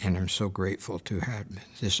 and I'm so grateful to have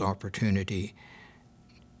this opportunity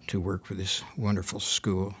to work with this wonderful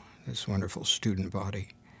school, this wonderful student body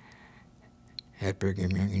at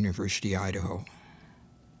Brigham Young University, Idaho.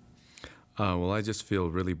 Well, I just feel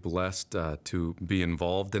really blessed to be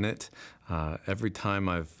involved in it. Every time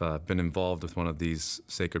I've been involved with one of these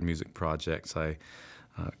sacred music projects, I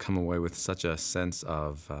come away with such a sense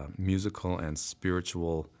of musical and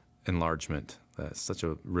spiritual enlargement. It's such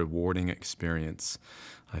a rewarding experience.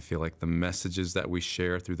 I feel like the messages that we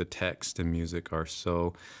share through the text and music are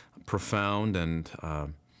so profound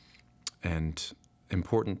and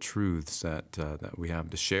important truths that we have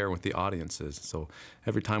to share with the audiences. So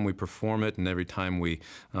every time we perform it and every time we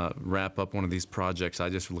wrap up one of these projects, I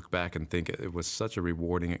just look back and think it was such a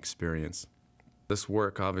rewarding experience. This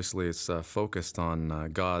work obviously is focused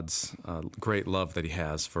on God's great love that He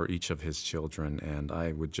has for each of His children, and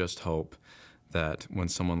I would just hope that when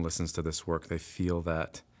someone listens to this work, they feel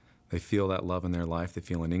that love in their life, they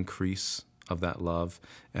feel an increase of that love,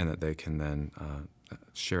 and that they can then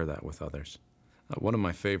share that with others. One of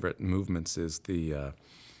my favorite movements is the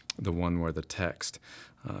one where the text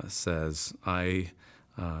says, I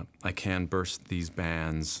can burst these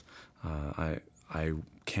bands, I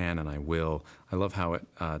can and I will. I love how it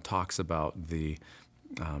talks about the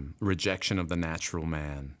rejection of the natural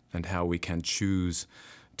man and how we can choose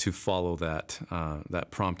to follow that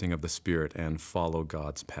prompting of the Spirit and follow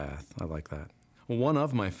God's path. I like that. One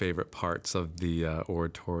of my favorite parts of the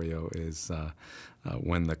oratorio is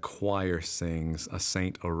when the choir sings "A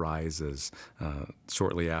Saint Arises."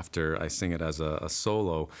 Shortly after I sing it as a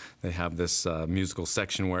solo, they have this musical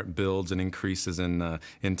section where it builds and increases in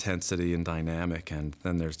intensity and dynamic, and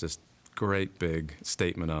then there's this great big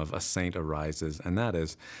statement of "A Saint Arises," and that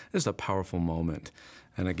is just a powerful moment.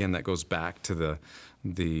 And again, that goes back to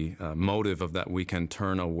the motive of that we can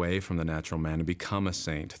turn away from the natural man and become a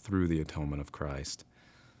saint through the atonement of Christ.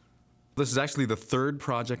 This is actually the third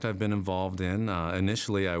project I've been involved in.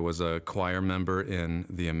 Initially, I was a choir member in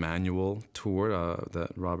the Emmanuel tour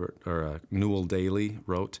that Newell Daly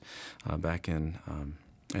wrote back in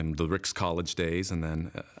the Ricks College days, and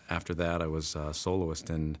then after that, I was a soloist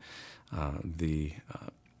in the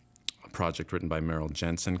project written by Merrill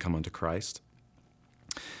Jensen, "Come Unto Christ."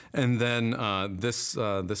 And then this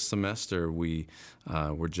semester, we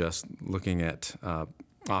were just looking at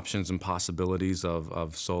options and possibilities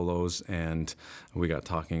of solos, and we got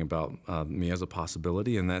talking about me as a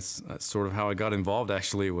possibility, and that's sort of how I got involved.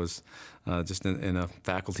 Actually, it was just in a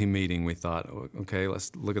faculty meeting. We thought, okay,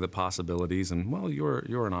 let's look at the possibilities, and well,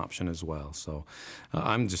 you're an option as well. So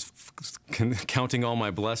I'm just counting all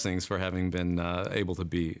my blessings for having been able to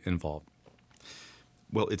be involved.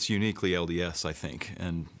 Well, it's uniquely LDS, I think,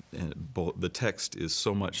 and the text is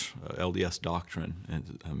so much LDS doctrine,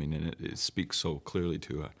 and I mean, and it speaks so clearly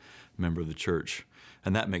to a member of the church,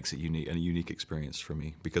 and that makes it a unique experience for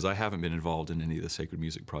me, because I haven't been involved in any of the sacred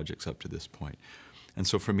music projects up to this point. And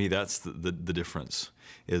so for me, that's the difference,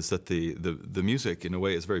 is that the music, in a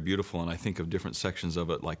way, is very beautiful, and I think of different sections of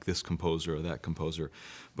it, like this composer or that composer,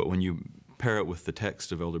 but when you pair it with the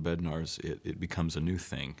text of Elder Bednar's, it becomes a new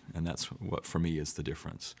thing. And that's what, for me, is the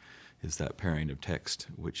difference, is that pairing of text,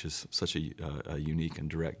 which is such a unique and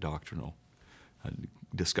direct doctrinal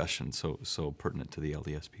discussion, so pertinent to the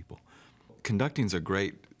LDS people. Conducting's a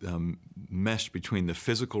great mesh between the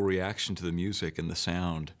physical reaction to the music and the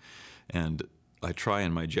sound, and I try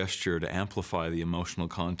in my gesture to amplify the emotional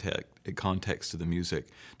context of the music,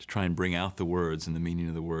 to try and bring out the words and the meaning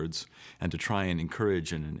of the words, and to try and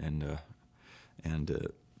encourage and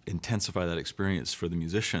intensify that experience for the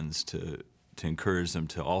musicians, to encourage them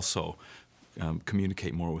to also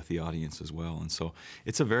communicate more with the audience as well. And so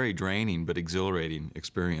it's a very draining but exhilarating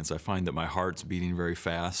experience. I find that my heart's beating very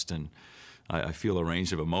fast, and I feel a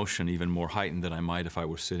range of emotion even more heightened than I might if I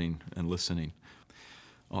were sitting and listening.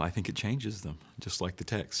 Oh, I think it changes them, just like the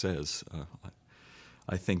text says.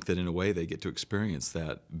 I think that in a way they get to experience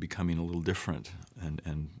that becoming a little different,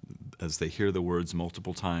 and as they hear the words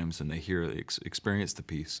multiple times and they experience the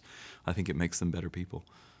piece, I think it makes them better people.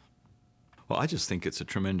 Well, I just think it's a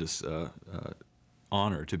tremendous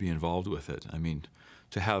honor to be involved with it. I mean,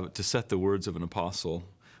 to set the words of an apostle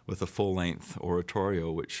with a full-length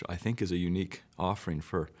oratorio, which I think is a unique offering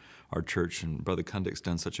for our church, and Brother Cundick's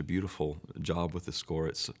done such a beautiful job with the score.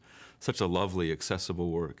 It's such a lovely,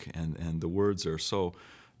 accessible work, and the words are so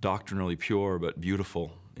doctrinally pure but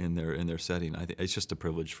beautiful in their setting. It's just a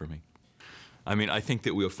privilege for me. I mean, I think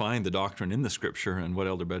that we'll find the doctrine in the Scripture, and what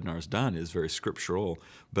Elder Bednar has done is very scriptural,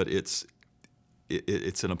 but it's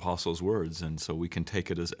an apostle's words, and so we can take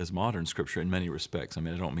it as modern Scripture in many respects. I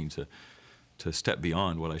mean, I don't mean to step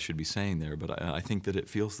beyond what I should be saying there, but I think that it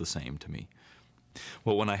feels the same to me.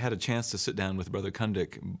 Well, when I had a chance to sit down with Brother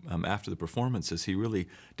Cundick after the performances, he really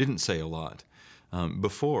didn't say a lot.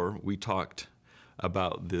 Before, we talked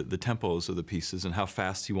about the tempos of the pieces and how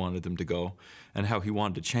fast he wanted them to go and how he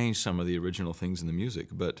wanted to change some of the original things in the music.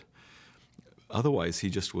 But otherwise, he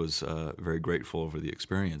just was very grateful over the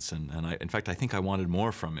experience. And in fact, I think I wanted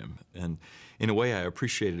more from him. And in a way, I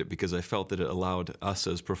appreciated it because I felt that it allowed us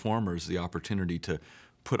as performers the opportunity to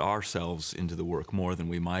put ourselves into the work more than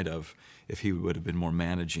we might have if he would have been more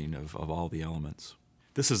managing of all the elements.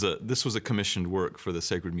 This was a commissioned work for the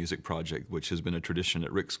Sacred Music Project, which has been a tradition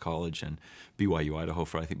at Ricks College and BYU, Idaho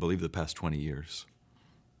for, I believe, the past 20 years.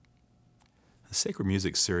 The Sacred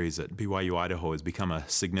Music series at BYU, Idaho has become a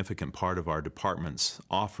significant part of our department's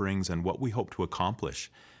offerings and what we hope to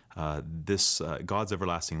accomplish. God's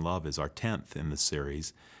Everlasting Love is our 10th in the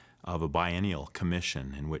series of a biennial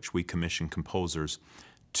commission in which we commission composers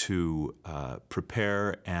to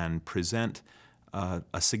prepare and present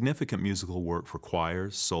a significant musical work for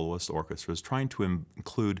choirs, soloists, orchestras, trying to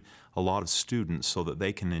include a lot of students so that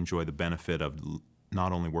they can enjoy the benefit of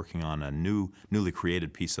not only working on a newly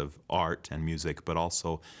created piece of art and music, but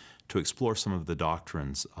also to explore some of the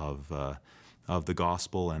doctrines of the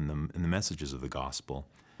gospel and the messages of the gospel.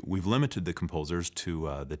 We've limited the composers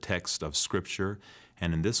to the text of Scripture,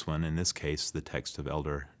 and in this case, the text of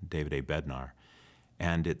Elder David A. Bednar.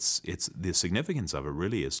 And the significance of it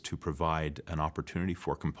really is to provide an opportunity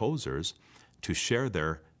for composers to share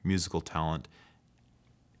their musical talent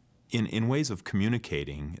in ways of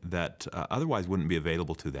communicating that otherwise wouldn't be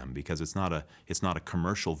available to them, because it's not a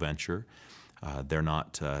commercial venture. They're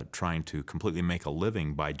not trying to completely make a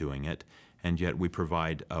living by doing it, and yet we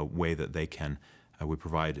provide a way that they can. We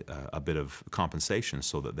provide a bit of compensation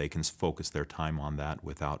so that they can focus their time on that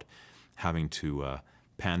without having to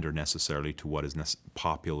pander necessarily to what is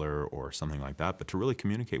popular or something like that, but to really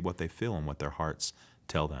communicate what they feel and what their hearts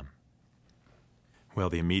tell them.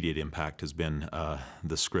 Well, the immediate impact has been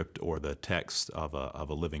the script or the text of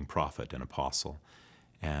a living prophet and apostle,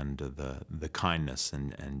 and the kindness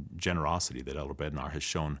and generosity that Elder Bednar has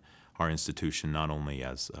shown our institution, not only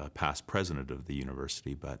as past president of the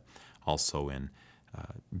university, but also in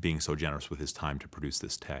being so generous with his time to produce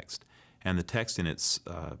this text. And the text in its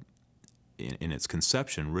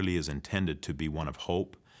conception really is intended to be one of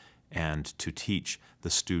hope and to teach the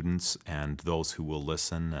students and those who will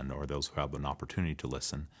listen or those who have an opportunity to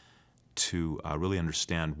listen to really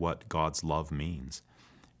understand what God's love means.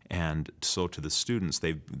 And so to the students,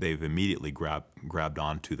 they've immediately grabbed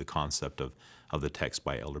onto the concept of the text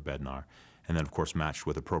by Elder Bednar. And then, of course, matched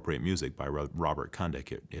with appropriate music by Robert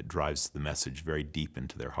Cundick, it drives the message very deep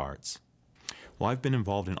into their hearts. Well, I've been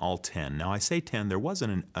involved in all 10. Now, I say 10. There was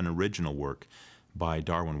an original work by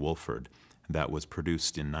Darwin Wolford that was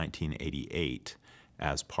produced in 1988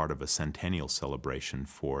 as part of a centennial celebration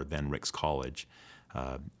for then Ricks College.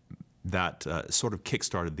 That sort of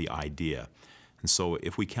kick-started the idea. And so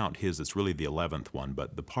if we count his, it's really the 11th one,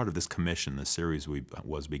 but the part of this commission, the series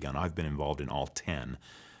was begun. I've been involved in all 10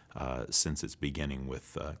 since its beginning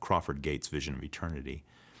with Crawford Gates' Vision of Eternity.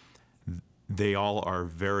 They all are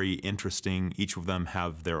very interesting. Each of them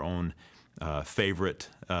have their own favorite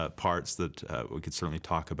parts that we could certainly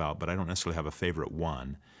talk about, but I don't necessarily have a favorite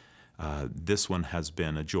one. This one has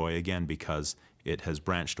been a joy, again, because it has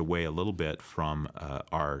branched away a little bit from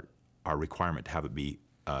our requirement to have it be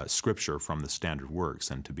Scripture from the standard works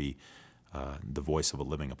and to be the voice of a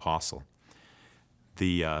living apostle.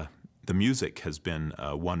 The music has been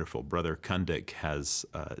wonderful. Brother Cundick has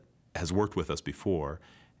worked with us before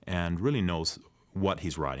and really knows what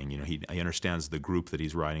he's writing. You know, he understands the group that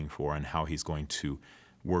he's writing for and how he's going to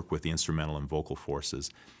work with the instrumental and vocal forces.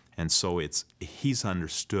 And so he's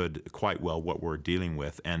understood quite well what we're dealing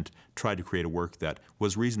with and tried to create a work that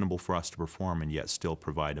was reasonable for us to perform and yet still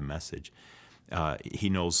provide a message. He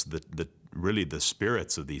knows really the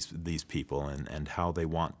spirits of these people and how they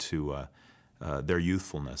want to their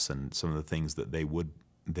youthfulness and some of the things that they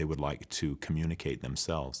would like to communicate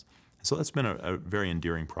themselves. So that's been a very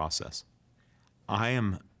endearing process. I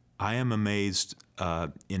am amazed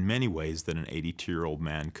in many ways that an 82-year-old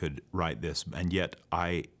man could write this, and yet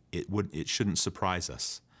it shouldn't surprise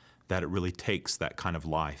us that it really takes that kind of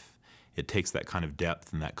life. It takes that kind of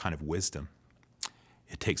depth and that kind of wisdom.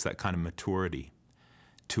 It takes that kind of maturity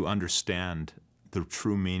to understand the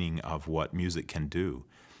true meaning of what music can do.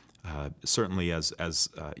 Certainly as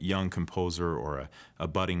a young composer or a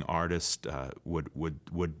budding artist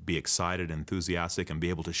would be excited, enthusiastic, and be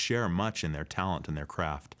able to share much in their talent and their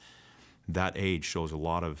craft. That age shows a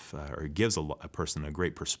lot of, or gives a person a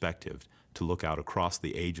great perspective to look out across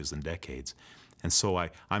the ages and decades. And so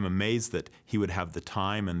I'm amazed that he would have the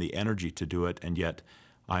time and the energy to do it, and yet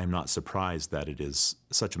I am not surprised that it is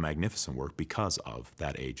such a magnificent work because of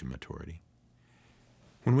that age and maturity.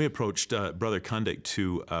 When we approached Brother Cundick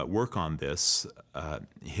to work on this,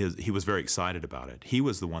 he was very excited about it. He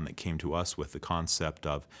was the one that came to us with the concept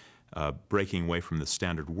of breaking away from the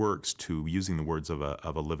standard works to using the words of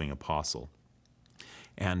a living apostle.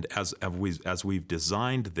 And as we've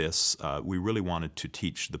designed this, we really wanted to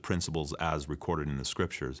teach the principles as recorded in the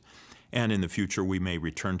Scriptures. And in the future, we may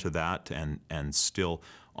return to that and still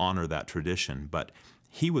honor that tradition. But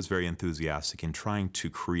he was very enthusiastic in trying to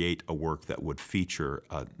create a work that would feature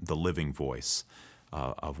the living voice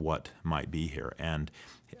of what might be here. And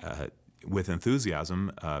with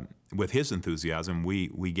enthusiasm, with his enthusiasm,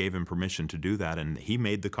 we gave him permission to do that, and he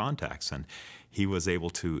made the contacts, and he was able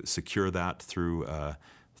to secure that through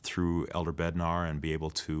Elder Bednar and be able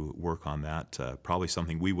to work on that. Probably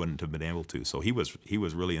something we wouldn't have been able to. So he was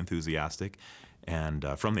really enthusiastic, and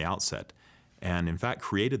from the outset, and in fact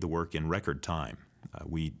created the work in record time.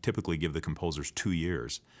 We typically give the composers 2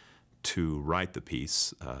 years to write the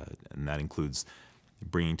piece, and that includes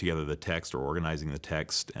bringing together the text or organizing the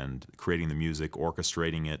text and creating the music,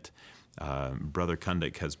 orchestrating it. Brother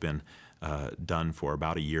Cundick has been done for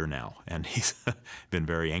about a year now, and he's been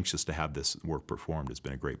very anxious to have this work performed. It's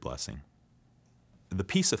been a great blessing. The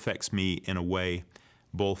piece affects me in a way,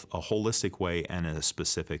 both a holistic way and in a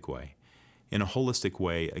specific way. In a holistic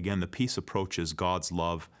way, again, the piece approaches God's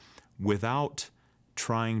love without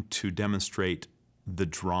trying to demonstrate the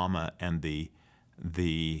drama and the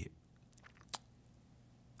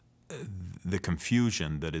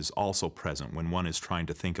confusion that is also present when one is trying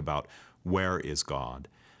to think about where is God.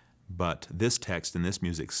 But this text and this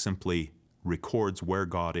music simply records where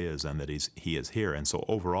God is and that He is here. And so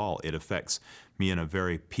overall, it affects me in a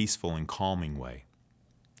very peaceful and calming way.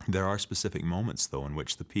 There are specific moments, though, in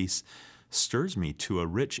which the piece stirs me to a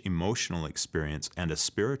rich emotional experience and a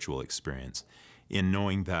spiritual experience in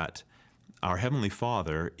knowing that our Heavenly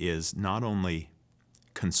Father is not only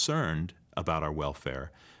concerned about our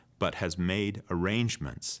welfare, but has made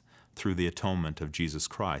arrangements through the atonement of Jesus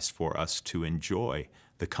Christ for us to enjoy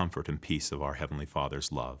the comfort and peace of our Heavenly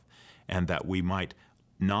Father's love, and that we might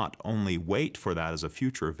not only wait for that as a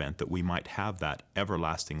future event, that we might have that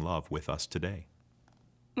everlasting love with us today.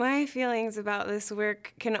 My feelings about this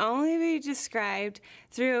work can only be described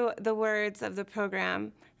through the words of the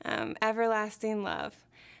program, everlasting love.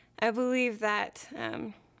 I believe that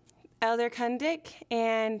Elder Cundick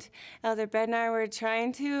and Elder Bednar were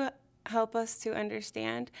trying to help us to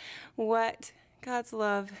understand what God's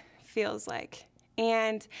love feels like.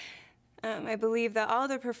 And I believe that all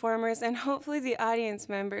the performers and hopefully the audience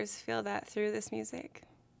members feel that through this music.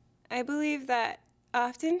 I believe that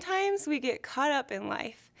oftentimes we get caught up in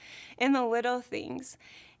life, in the little things,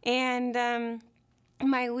 and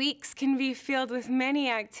my weeks can be filled with many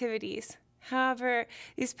activities. However,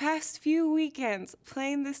 these past few weekends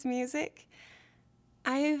playing this music,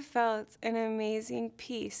 I have felt an amazing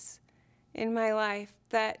peace in my life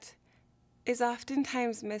that is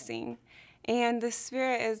oftentimes missing, and the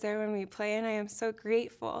Spirit is there when we play, and I am so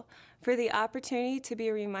grateful for the opportunity to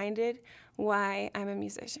be reminded why I'm a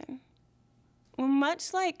musician. Well,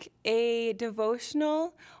 much like a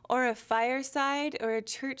devotional or a fireside or a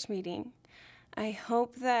church meeting, I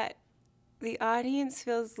hope that the audience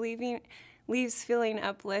leaves feeling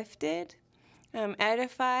uplifted,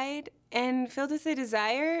 edified, and filled with a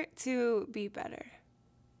desire to be better,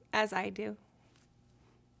 as I do.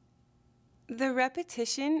 The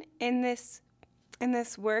repetition in this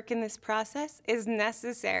work, in this process, is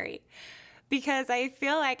necessary, because I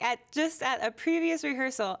feel like at a previous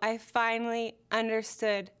rehearsal, I finally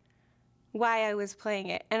understood why I was playing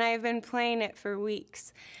it, and I've been playing it for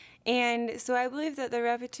weeks. And so I believe that the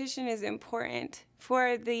repetition is important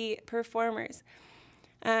for the performers.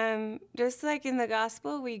 Just like in the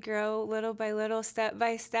gospel, we grow little by little, step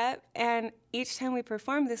by step, and each time we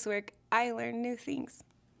perform this work, I learn new things.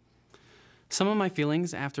 Some of my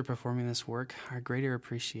feelings after performing this work are greater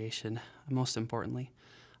appreciation, most importantly,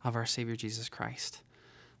 of our Savior Jesus Christ,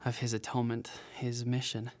 of his atonement, his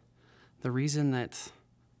mission, the reason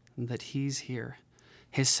that he's here,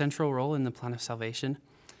 his central role in the plan of salvation,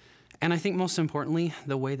 and I think most importantly,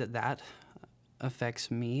 the way that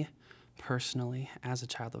affects me personally as a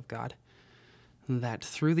child of God, that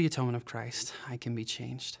through the atonement of Christ, I can be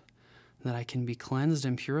changed, that I can be cleansed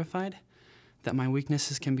and purified, that my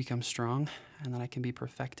weaknesses can become strong, and that I can be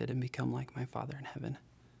perfected and become like my Father in heaven.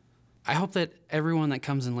 I hope that everyone that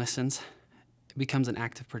comes and listens becomes an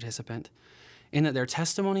active participant, in that their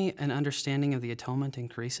testimony and understanding of the atonement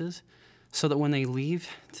increases, so that when they leave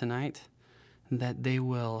tonight, that they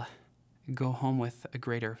will go home with a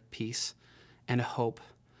greater peace and a hope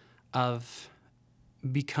of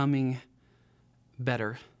becoming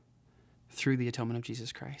better through the atonement of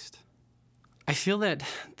Jesus Christ. I feel that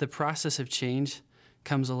the process of change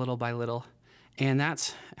comes a little by little, and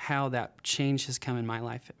that's how that change has come in my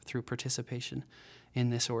life, through participation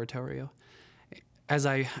in this oratorio. As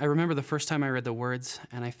I remember the first time I read the words,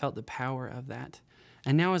 and I felt the power of that.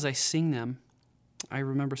 And now as I sing them, I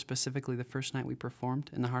remember specifically the first night we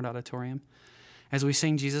performed in the Hart Auditorium. As we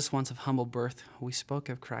sang Jesus Once of Humble Birth, we spoke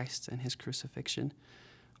of Christ and his crucifixion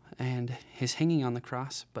and his hanging on the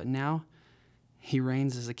cross, but now he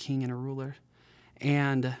reigns as a king and a ruler.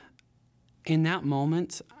 And in that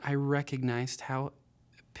moment, I recognized how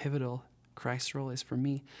pivotal Christ's role is for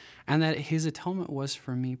me, and that his atonement was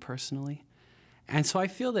for me personally. And so I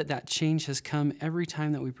feel that change has come every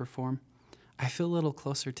time that we perform. I feel a little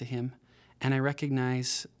closer to him, and I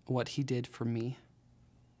recognize what he did for me.